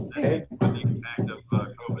 the impact of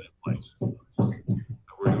COVID in place. So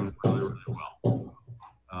we're doing really, really well.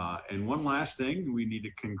 And one last thing, we need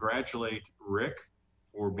to congratulate Rick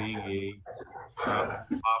for being a proud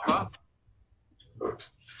papa.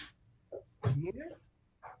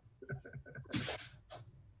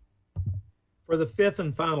 For the 5th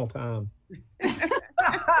and final time.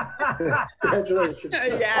 Congratulations.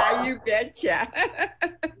 Yeah, you betcha.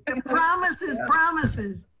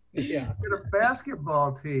 Promises. Yeah, Get a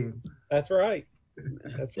basketball team. that's right.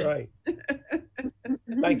 That's right.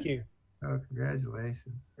 Thank you. Oh,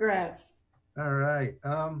 congratulations. Congrats. All right.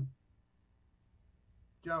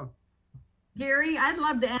 Joan. Gary, I'd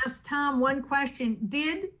love to ask Tom one question.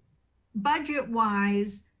 Did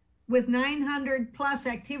budget-wise, with 900 plus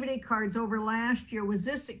activity cards over last year, was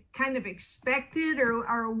this kind of expected,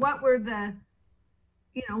 or what were the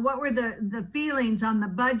feelings on the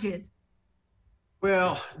budget?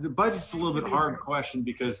 Well, the budget's a little bit hard question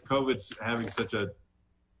because COVID's having such a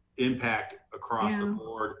impact across the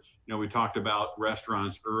board. You know, we talked about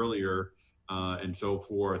restaurants earlier and so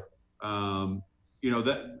forth. You know,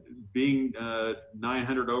 that being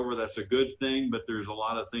 900 over, that's a good thing, but there's a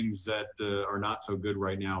lot of things that are not so good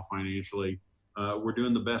right now financially. We're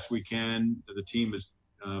doing the best we can. The team has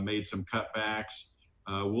made some cutbacks.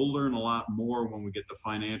 We'll learn a lot more when we get the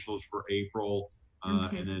financials for April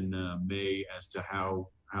and then May as to how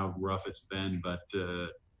rough it's been. But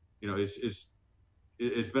you know,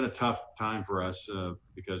 it's been a tough time for us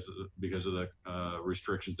because of the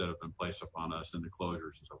restrictions that have been placed upon us and the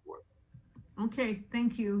closures and so forth. Okay,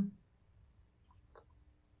 thank you.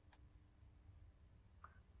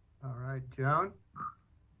 All right, Joan.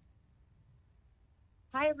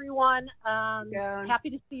 Hi, everyone. Happy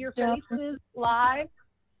to see your faces live.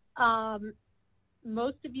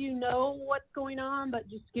 Most of you know what's going on, but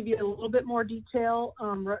just to give you a little bit more detail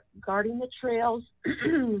regarding the trails.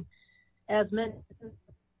 As mentioned,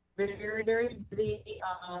 very, very busy.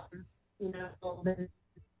 You know,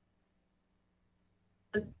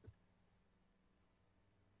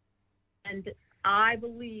 and I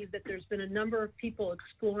believe that there's been a number of people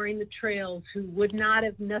exploring the trails who would not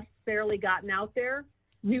have necessarily gotten out there.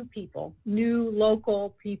 New people, new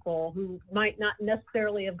local people who might not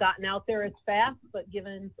necessarily have gotten out there as fast, but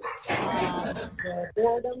given the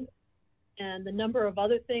boredom and the number of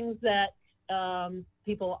other things that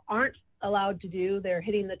people aren't allowed to do, they're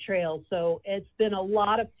hitting the trails. So it's been a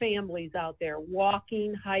lot of families out there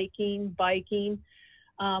walking, hiking, biking.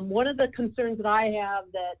 One of the concerns that I have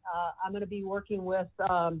that I'm going to be working with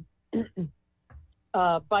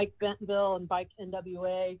Bike Bentonville and Bike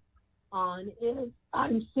NWA on is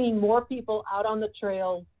I'm seeing more people out on the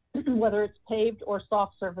trails, whether it's paved or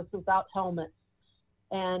soft surface, without helmets.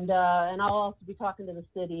 And I'll also be talking to the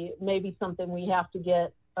city. It may be something we have to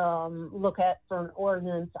get look at for an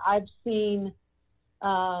ordinance. I've seen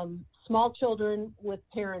small children with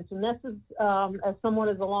parents, and this is as someone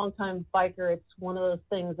as a longtime biker, it's one of those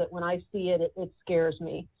things that when I see it, it scares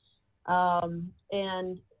me.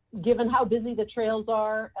 And given how busy the trails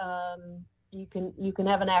are, you can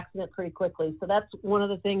have an accident pretty quickly. So that's one of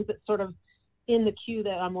the things that's sort of in the queue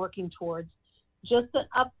that I'm working towards. Just an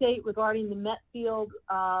update regarding the Metfield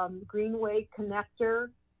Greenway connector.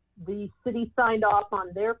 The city signed off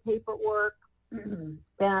on their paperwork, and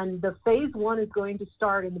the phase 1 is going to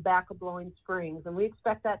start in the back of Blowing Springs, and we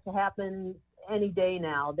expect that to happen any day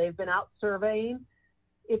now. They've been out surveying.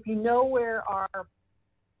 If you know where our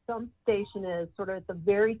sump station is, sort of at the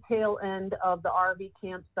very tail end of the RV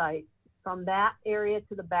campsite, from that area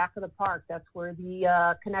to the back of the park, that's where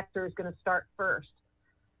the connector is going to start first.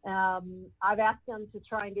 I've asked them to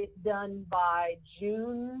try and get done by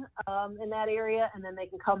June in that area, and then they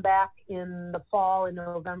can come back in the fall, in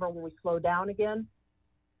November, when we slow down again.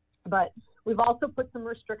 But we've also put some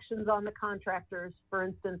restrictions on the contractors. For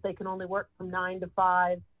instance, they can only work from 9 to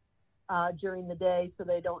 5 during the day, so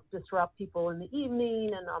they don't disrupt people in the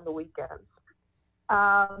evening and on the weekends.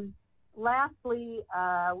 Lastly,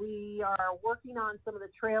 we are working on some of the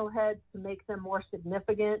trailheads to make them more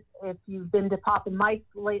significant. If you've been to Papa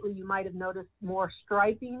Mike's lately, you might have noticed more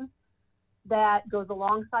striping that goes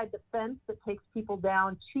alongside the fence that takes people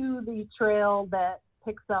down to the trail that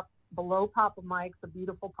picks up below Papa Mike's, a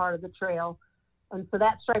beautiful part of the trail. And so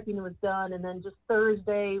that striping was done. And then just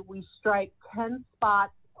Thursday, we striped 10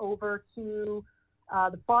 spots over to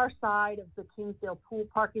the far side of the Kingsdale Pool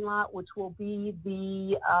parking lot, which will be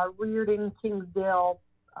the Reardon Kingsdale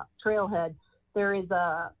trailhead. There is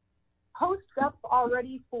a post up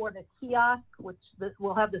already for the kiosk, which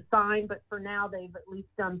will have the sign, but for now they've at least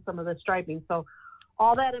done some of the striping. So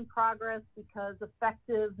all that in progress, because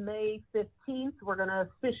effective May 15th, we're going to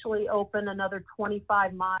officially open another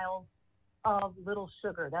 25 miles of Little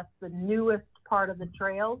Sugar. That's the newest part of the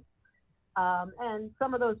trails. And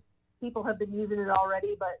some of those people have been using it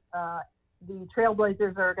already, but the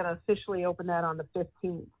Trailblazers are going to officially open that on the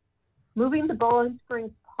 15th. Moving to Bowling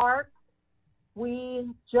Springs Park, we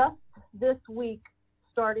just this week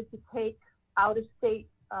started to take out-of-state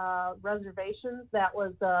reservations. That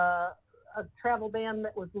was a travel ban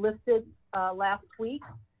that was lifted last week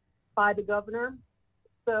by the governor.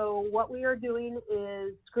 So what we are doing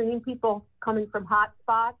is screening people coming from hot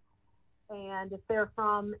spots. And if they're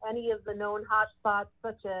from any of the known hotspots,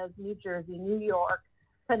 such as New Jersey, New York,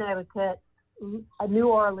 Connecticut, New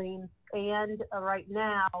Orleans, and right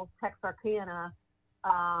now, Texarkana,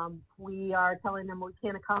 we are telling them we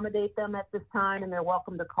can't accommodate them at this time, and they're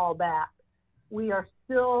welcome to call back. We are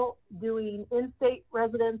still doing in-state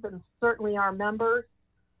residents and certainly our members,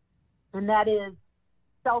 and that is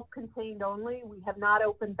self-contained only. We have not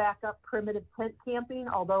opened back up primitive tent camping,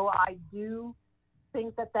 although I do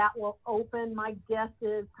think that that will open. My guess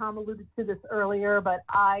is, Tom alluded to this earlier, but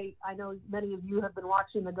I know many of you have been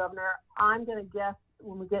watching the governor. I'm going to guess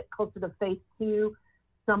when we get closer to phase 2,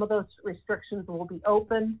 some of those restrictions will be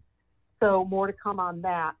open. So more to come on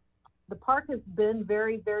that. The park has been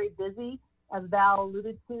very, very busy. As Val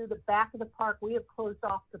alluded to, the back of the park, we have closed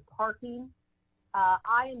off the parking.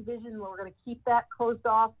 I envision we're going to keep that closed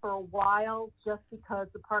off for a while just because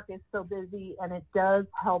the park is so busy, and it does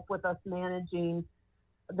help with us managing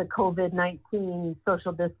the COVID-19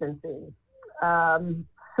 social distancing.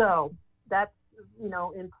 So that's,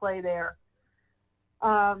 in play there.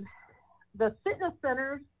 The fitness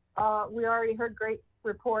centers, we already heard great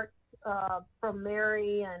reports from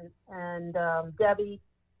Mary and Debbie.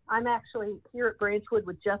 I'm actually here at Branchwood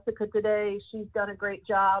with Jessica today. She's done a great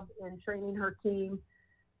job in training her team.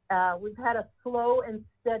 We've had a slow and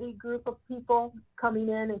steady group of people coming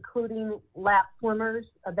in, including lap swimmers.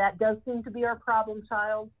 That does seem to be our problem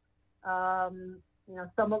child.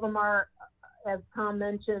 Some of them are, as Tom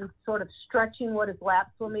mentioned, sort of stretching what is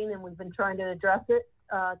lap swimming, and we've been trying to address it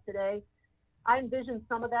today. I envision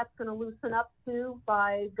some of that's going to loosen up too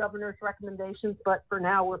by governor's recommendations, but for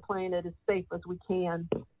now we're playing it as safe as we can.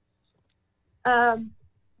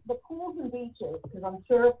 The pools and beaches, because I'm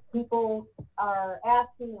sure people are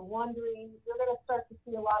asking and wondering, you're going to start to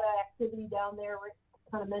see a lot of activity down there. Rick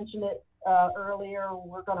kind of mentioned it earlier.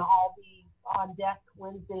 We're going to all be on deck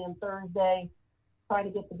Wednesday and Thursday trying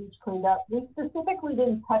to get the beach cleaned up. We specifically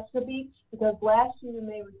didn't touch the beach because last year, you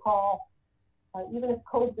may recall, even if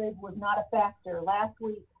COVID was not a factor, last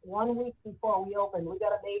week, 1 week before we opened, we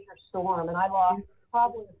got a major storm, and I lost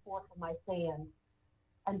probably a fourth of my sand.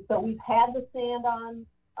 And so we've had the sand on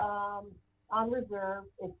reserve.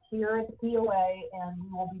 It's here at the POA, and we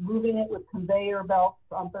will be moving it with conveyor belts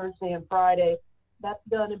on Thursday and Friday. That's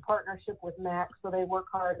done in partnership with Max, so they work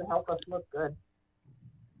hard to help us look good.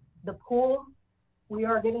 The pools, we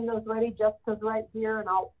are getting those ready. Jessica's right here, and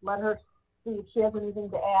I'll let her see if she has anything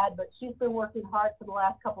to add, but she's been working hard for the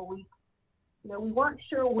last couple of weeks. We weren't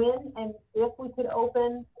sure when and if we could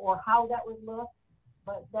open or how that would look,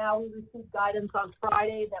 but now we received guidance on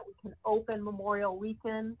Friday that we can open Memorial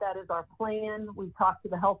Weekend. That is our plan. We talked to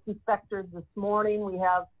the health inspectors this morning. We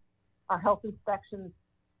have our health inspections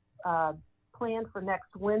planned for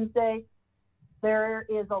next Wednesday. There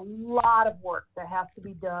is a lot of work that has to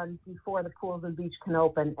be done before the pools and beach can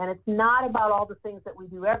open. And it's not about all the things that we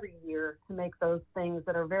do every year to make those things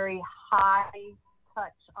that are very high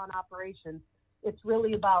touch on operations. It's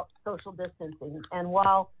really about social distancing. And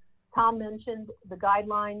while Tom mentioned the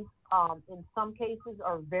guidelines, in some cases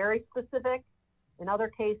are very specific. In other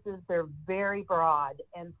cases, they're very broad.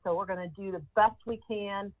 And so we're going to do the best we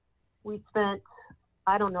can. We spent,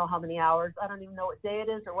 I don't know how many hours. I don't even know what day it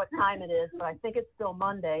is or what time it is, but I think it's still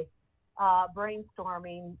Monday,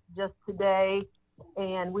 brainstorming just today.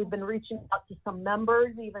 And we've been reaching out to some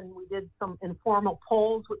members. Even we did some informal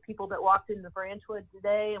polls with people that walked into Branchwood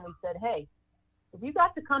today. And we said, hey, if you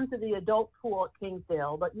got to come to the adult pool at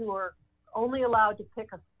Kingsdale, but you were only allowed to pick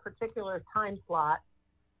a particular time slot,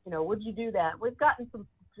 would you do that? We've gotten some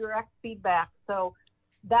direct feedback. So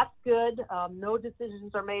that's good. No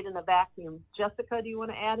decisions are made in a vacuum. Jessica, do you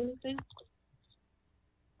want to add anything?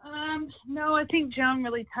 No, I think Joan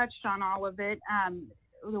really touched on all of it.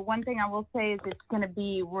 The one thing I will say is it's going to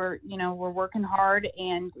be, we're working hard,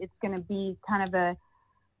 and it's going to be kind of a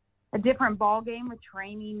different ball game with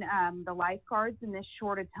training the lifeguards in this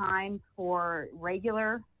short a time for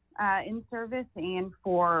regular in-service and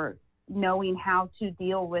for knowing how to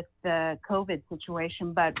deal with the COVID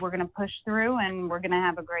situation. But we're going to push through, and we're going to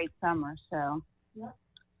have a great summer. So, yeah.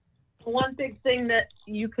 One big thing that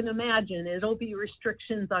you can imagine, it'll be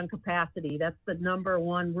restrictions on capacity. That's the number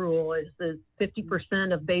one rule, is the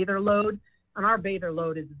 50% of bather load. And our bather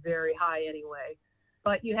load is very high anyway.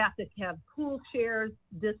 But you have to have pool shares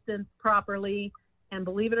distanced properly. And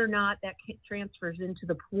believe it or not, that transfers into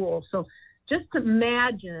the pool. So just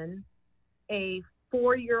imagine a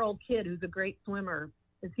 4-year-old kid who's a great swimmer.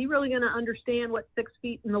 Is he really going to understand what 6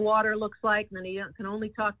 feet in the water looks like? And then he can only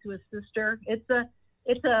talk to his sister. It's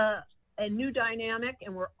a new dynamic,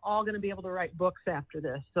 and we're all going to be able to write books after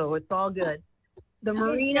this. So it's all good. The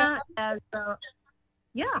marina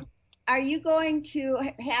yeah. Are you going to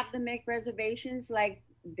have them make reservations like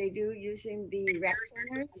they do using the rec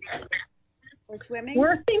centers for swimming?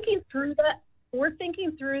 We're thinking through that.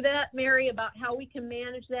 Mary, about how we can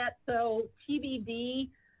manage that. So TBD,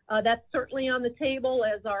 that's certainly on the table,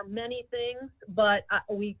 as are many things, but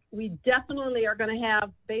we definitely are going to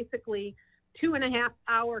have basically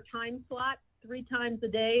 2.5-hour time slots 3 times a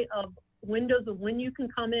day of windows of when you can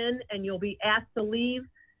come in, and you'll be asked to leave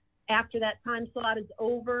after that time slot is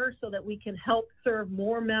over, so that we can help serve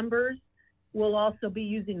more members, we'll also be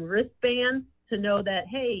using wristbands to know that,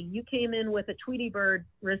 hey, you came in with a Tweety Bird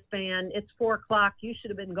wristband. It's 4 o'clock. You should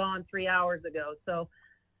have been gone 3 hours ago. So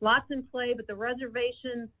lots in play, but the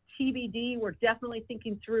reservations, TBD, we're definitely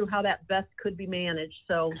thinking through how that best could be managed.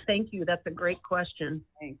 So thank you. That's a great question.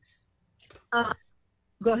 Thanks.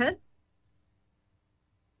 Go ahead.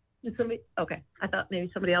 Did somebody? Okay. I thought maybe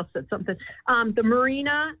somebody else said something. The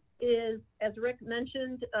marina is, as Rick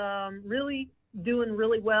mentioned, really doing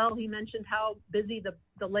really well. He mentioned how busy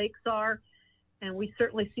the lakes are, and we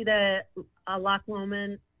certainly see that at Loch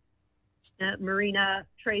Lomond, at Marina.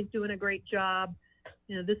 Trey's doing a great job.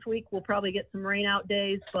 You know, this week we'll probably get some rain out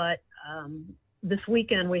days, but this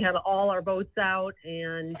weekend we have all our boats out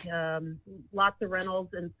and lots of rentals,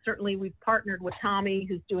 and certainly we've partnered with Tommy,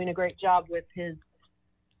 who's doing a great job with his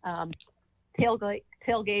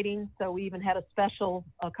tailgating. So we even had a special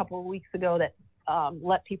a couple of weeks ago that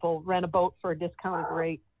let people rent a boat for a discounted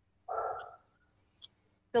rate.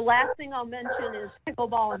 The last thing I'll mention is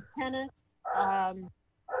pickleball and tennis.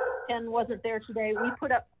 Ken wasn't there today. We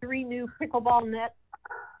put up 3 new pickleball nets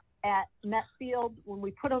at Metfield. When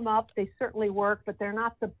we put them up, they certainly work, but they're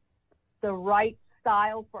not the right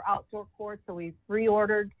style for outdoor courts. So we've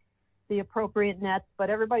reordered the appropriate nets, but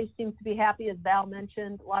everybody seems to be happy, as Val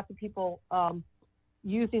mentioned. Lots of people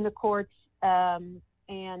using the courts, and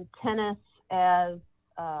tennis, as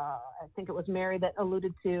I think it was Mary that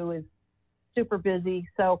alluded to, is super busy.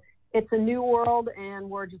 So it's a new world, and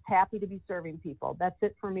we're just happy to be serving people. That's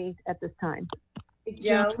it for me at this time.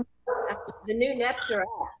 Joe, the new nets are up.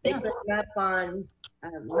 They put them up on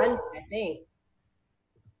Monday, I think.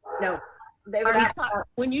 No, they were up.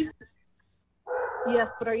 Yes,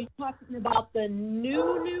 but are you talking about the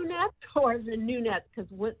new nets or the new nets?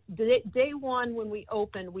 Because day one when we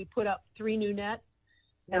opened, we put up 3 new nets.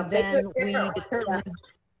 No, they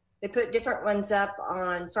put different ones up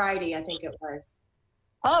on Friday, I think it was.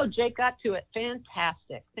 Oh, Jake got to it.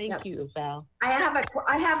 Fantastic. Thank you, Val. I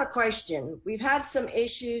have a question. We've had some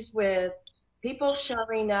issues with people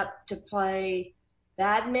showing up to play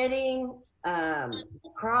badminton,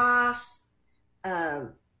 lacrosse,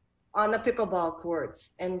 on the pickleball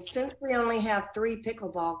courts. And since we only have 3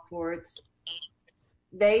 pickleball courts,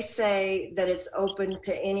 they say that it's open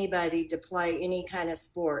to anybody to play any kind of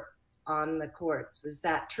sport on the courts. Is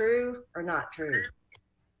that true or not true?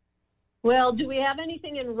 Well, do we have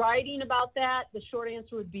anything in writing about that? The short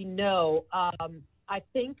answer would be no. I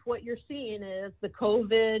think what you're seeing is the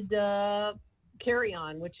COVID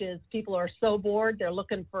carry-on, which is people are so bored, they're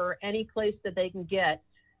looking for any place that they can get.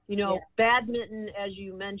 You know, badminton, as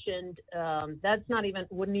you mentioned, that's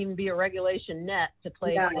wouldn't even be a regulation net to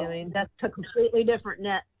play. No. I mean, that's a completely different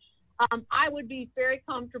net. I would be very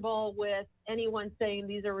comfortable with anyone saying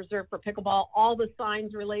these are reserved for pickleball. All the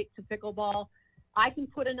signs relate to pickleball. I can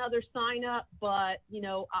put another sign up, but, you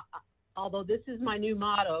know, although this is my new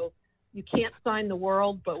motto, you can't sign the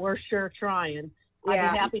world, but we're sure trying. Yeah.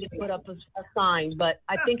 I'd be happy to put up a sign, but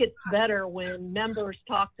I think it's better when members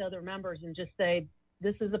talk to other members and just say,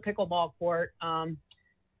 this is a pickleball court.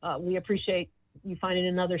 We appreciate you finding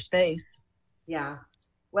another space. Yeah.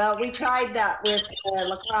 Well, we tried that with the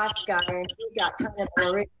lacrosse guy, and he got kind of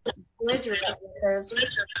belligerent with us.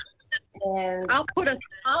 And I'll put in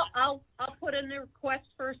the request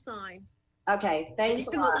for a sign. Okay, thanks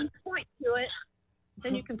a lot. Point to it.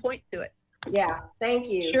 Then you can point to it. Yeah, thank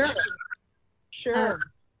you. Sure.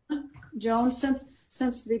 Joan,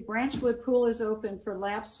 since the Branchwood pool is open for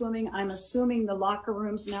lap swimming, I'm assuming the locker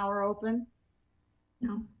rooms now are open?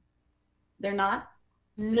 No. They're not?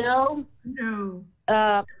 No. No.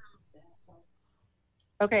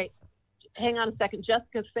 Okay. Hang on a second.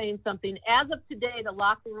 Jessica's saying something. As of today, the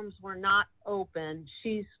locker rooms were not open.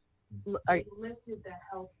 She's lifted the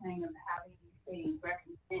health thing of having a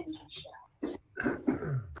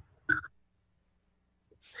recommendation.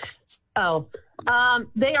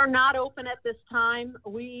 They are not open at this time.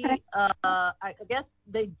 We, I guess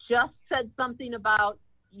they just said something about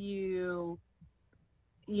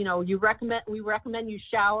we recommend you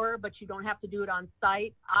shower, but you don't have to do it on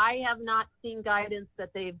site. I have not seen guidance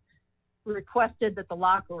that they've requested that the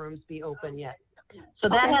locker rooms be open yet. So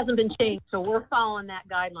that hasn't been changed. So we're following that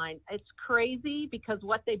guideline. It's crazy because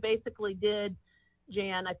what they basically did,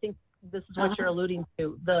 Jan, I think this is what you're alluding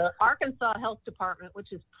to. The Arkansas Health Department,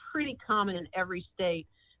 which is pretty common in every state,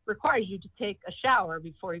 requires you to take a shower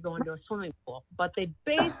before you go into a swimming pool. But they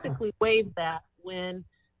basically waived that when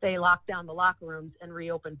they locked down the locker rooms and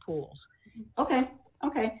reopened pools. Okay.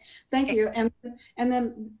 Thank you. And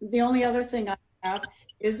then the only other thing I have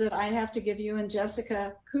is that I have to give you and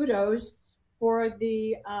Jessica kudos for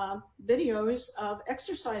the videos of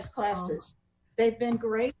exercise classes. They've been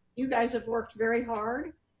great. You guys have worked very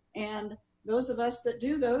hard, and those of us that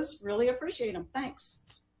do those really appreciate them.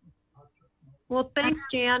 Thanks. Well, thanks,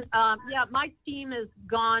 Jan. Yeah, my team has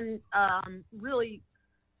gone really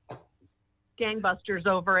gangbusters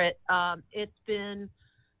over it. It's been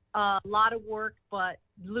a lot of work, but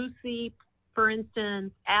Lucy, for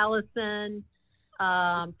instance, Allison,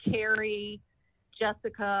 Carrie,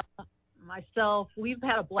 Jessica, myself, we've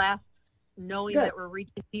had a blast knowing that we're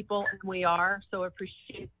reaching people, and we are. So I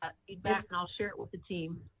appreciate that feedback, and I'll share it with the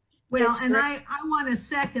team. Well, and I want to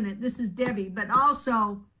second it. This is Debbie, but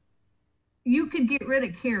also you could get rid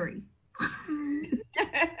of Carrie.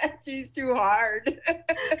 She's too hard.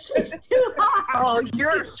 She's too hard. Oh,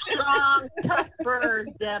 you're a strong, tough bird,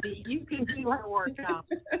 Debbie. You can do her workout.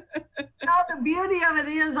 Now, the beauty of it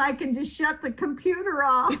is I can just shut the computer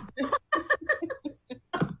off.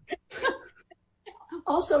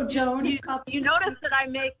 Also, Joan, you notice that I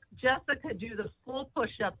make Jessica do the full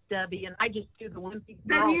push-ups, Debbie, and I just do the wimpy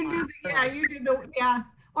girl. Then you do, you do the,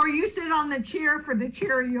 or you sit on the chair for the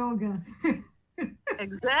chair yoga.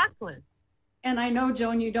 Exactly. And I know,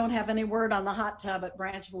 Joan, you don't have any word on the hot tub at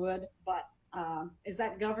Branchwood, but is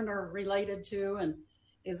that governor related to, and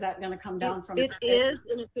is that going to come down from? It is,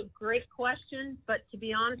 and it's a great question. But to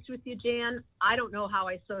be honest with you, Jan, I don't know how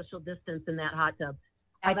I social distance in that hot tub.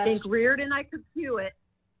 I think Reardon, I could view it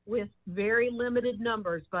with very limited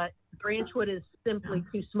numbers, but Branchwood is simply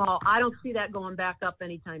too small. I don't see that going back up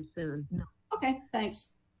anytime soon. Okay,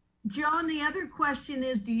 thanks. Joan, the other question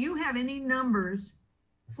is, do you have any numbers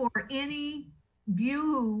for any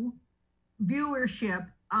viewership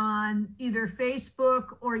on either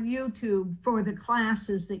Facebook or YouTube for the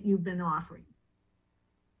classes that you've been offering?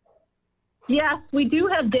 Yes, we do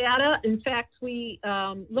have data. In fact, we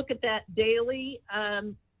look at that daily.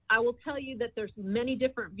 I will tell you that there's many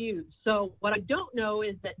different views. So what I don't know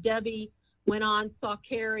is that Debbie went on, saw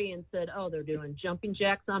Carrie, and said, oh, they're doing jumping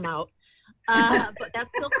jacks, I'm out. But that's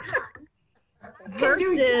still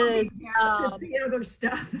versus the other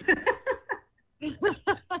stuff.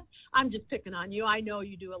 I'm just picking on you. I know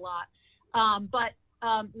you do a lot. But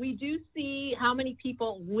we do see how many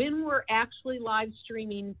people, when we're actually live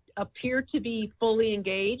streaming, appear to be fully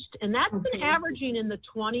engaged. And that's been averaging in the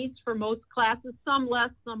 20s for most classes, some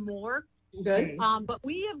less, some more. Good. But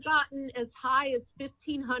we have gotten as high as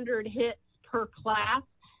 1,500 hits per class.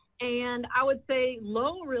 And I would say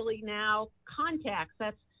low really now, contacts.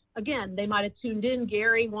 That's, again, they might have tuned in.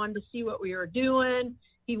 Gary wanted to see what we were doing.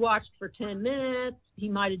 He watched for 10 minutes. He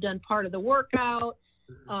might have done part of the workout.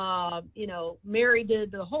 Mary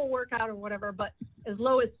did the whole workout or whatever, but as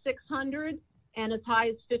low as 600 and as high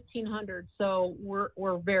as 1,500. So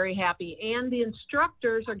we're very happy. And the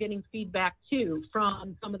instructors are getting feedback too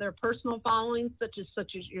from some of their personal followings, such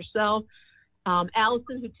as yourself.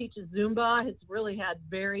 Allison, who teaches Zumba, has really had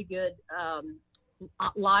very good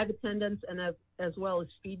live attendance and as well as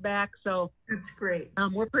feedback. So that's great.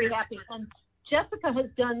 We're pretty happy. And Jessica has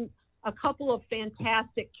done a couple of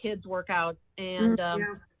fantastic kids workouts, and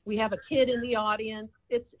we have a kid in the audience.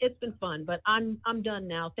 It's been fun, but I'm done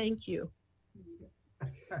now. Thank you.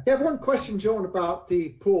 I have one question, Joan, about the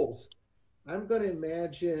pools. I'm going to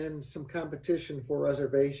imagine some competition for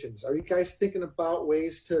reservations. Are you guys thinking about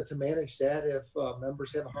ways to manage that if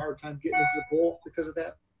members have a hard time getting into the pool because of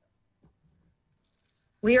that?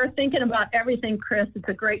 We are thinking about everything, Chris. It's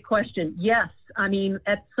a great question. Yes. I mean,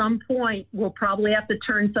 at some point, we'll probably have to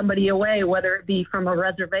turn somebody away, whether it be from a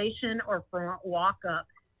reservation or from a walk-up,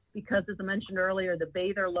 because as I mentioned earlier, the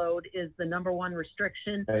bather load is the #1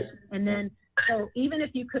 restriction. Right. And then, so even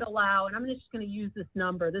if you could allow, and I'm just going to use this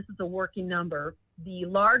number, this is a working number, the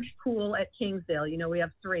large pool at Kingsdale, we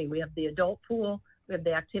have 3. We have the adult pool, we have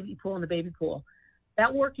the activity pool, and the baby pool.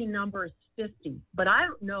 That working number is 50, but I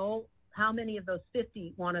don't know how many of those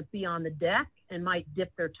 50 want to be on the deck and might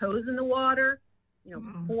dip their toes in the water.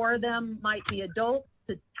 4 of them might be adults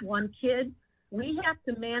to 1 kid. We have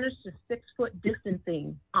to manage the 6-foot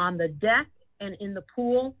distancing on the deck and in the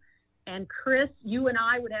pool. And Chris, you and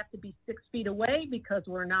I would have to be 6 feet away because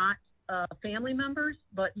we're not family members,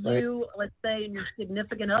 but you, let's say, and your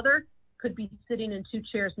significant other could be sitting in 2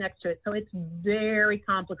 chairs next to it. So it's very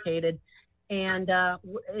complicated, and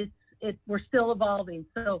we're still evolving.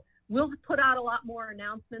 So we'll put out a lot more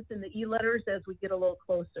announcements in the e-letters as we get a little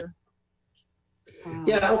closer.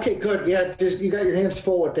 Yeah, okay, good. Yeah, just you got your hands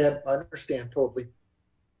full with that. I understand totally.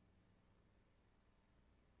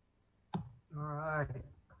 All right.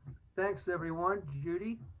 Thanks, everyone.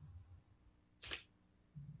 Judy?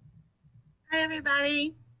 Hi,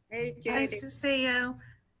 everybody. Hey, Judy. Nice to see you.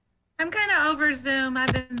 I'm kind of over Zoom.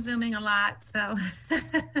 I've been Zooming a lot, so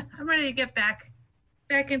I'm ready to get back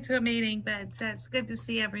into a meeting, but it's good to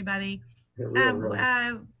see everybody.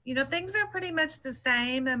 You know, things are pretty much the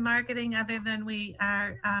same in marketing other than we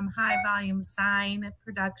are high volume sign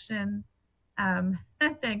production.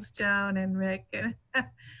 Thanks, Joan and Rick.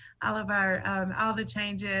 All of our, all the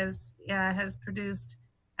changes has produced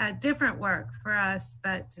different work for us,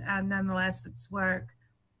 but nonetheless, it's work.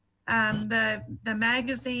 The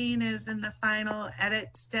magazine is in the final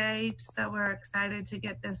edit stage, so we're excited to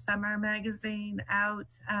get this summer magazine out.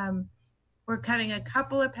 We're cutting a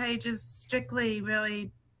couple of pages strictly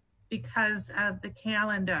really because of the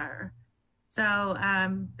calendar. So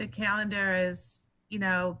the calendar is, you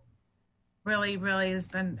know, really has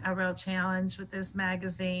been a real challenge with this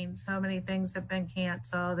magazine. So many things have been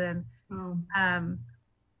canceled and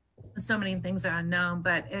so many things are unknown,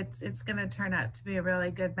 but it's going to turn out to be a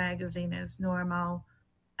really good magazine as normal.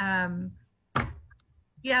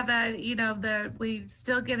 We're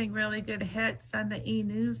still getting really good hits on the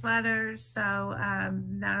e-newsletters. So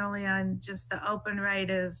not only on just the open rate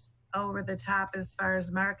is over the top as far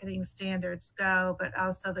as marketing standards go, but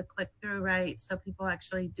also the click-through rate. So people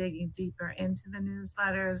actually digging deeper into the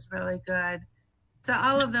newsletter is really good. So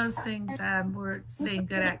all of those things, we're seeing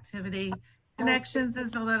good activity. Connections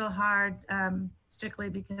is a little hard, strictly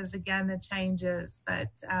because, again, the changes, but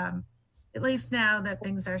at least now that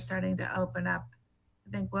things are starting to open up,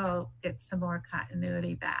 I think we'll get some more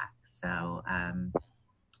continuity back. So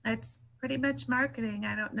that's pretty much marketing.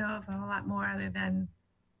 I don't know of a whole lot more other than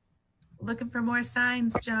looking for more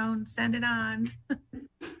signs, Joan. Send it on.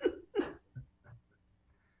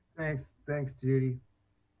 Thanks, Judy.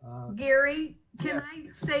 Gary, can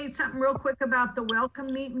I say something real quick about the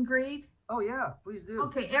welcome meet and greet? Oh yeah, please do.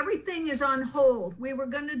 Okay, everything is on hold. We were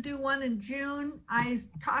going to do one in June. I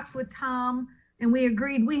talked with Tom and we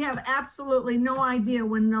agreed we have absolutely no idea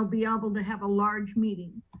when they'll be able to have a large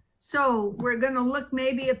meeting. So we're going to look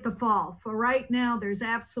maybe at the fall. For right now, there's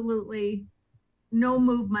absolutely no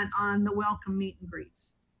movement on the welcome meet and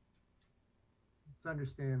greets. It's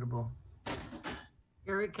understandable.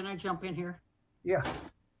 Gary, can I jump in here? Yeah.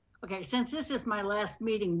 Okay, since this is my last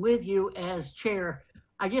meeting with you as chair,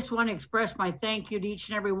 I just want to express my thank you to each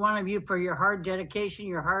and every one of you for your hard dedication,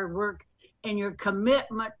 your hard work, and your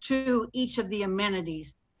commitment to each of the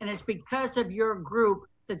amenities. And it's because of your group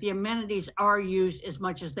that the amenities are used as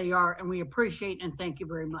much as they are, and we appreciate and thank you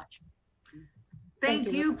very much.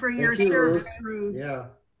 Thank you for your service, Ruth. Yeah.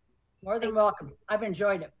 More than welcome. I've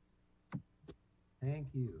enjoyed it. Thank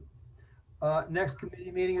you. Next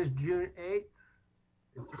committee meeting is June 8th.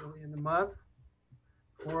 It's early in the month,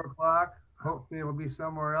 4 o'clock. Hopefully it'll be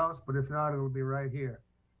somewhere else, but if not, it'll be right here.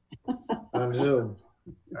 On Zoom.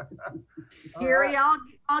 Gary,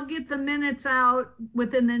 I'll get the minutes out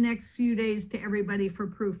within the next few days to everybody for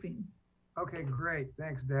proofing. Okay, great.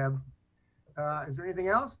 Thanks, Deb. Is there anything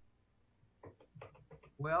else?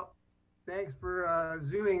 Well, thanks for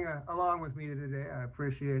Zooming along with me today. I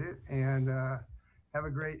appreciate it. And have a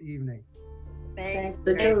great evening. Thanks.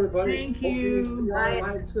 Take care, everybody. Thank Hope you. see you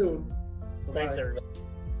online soon. Thanks, Bye. everybody.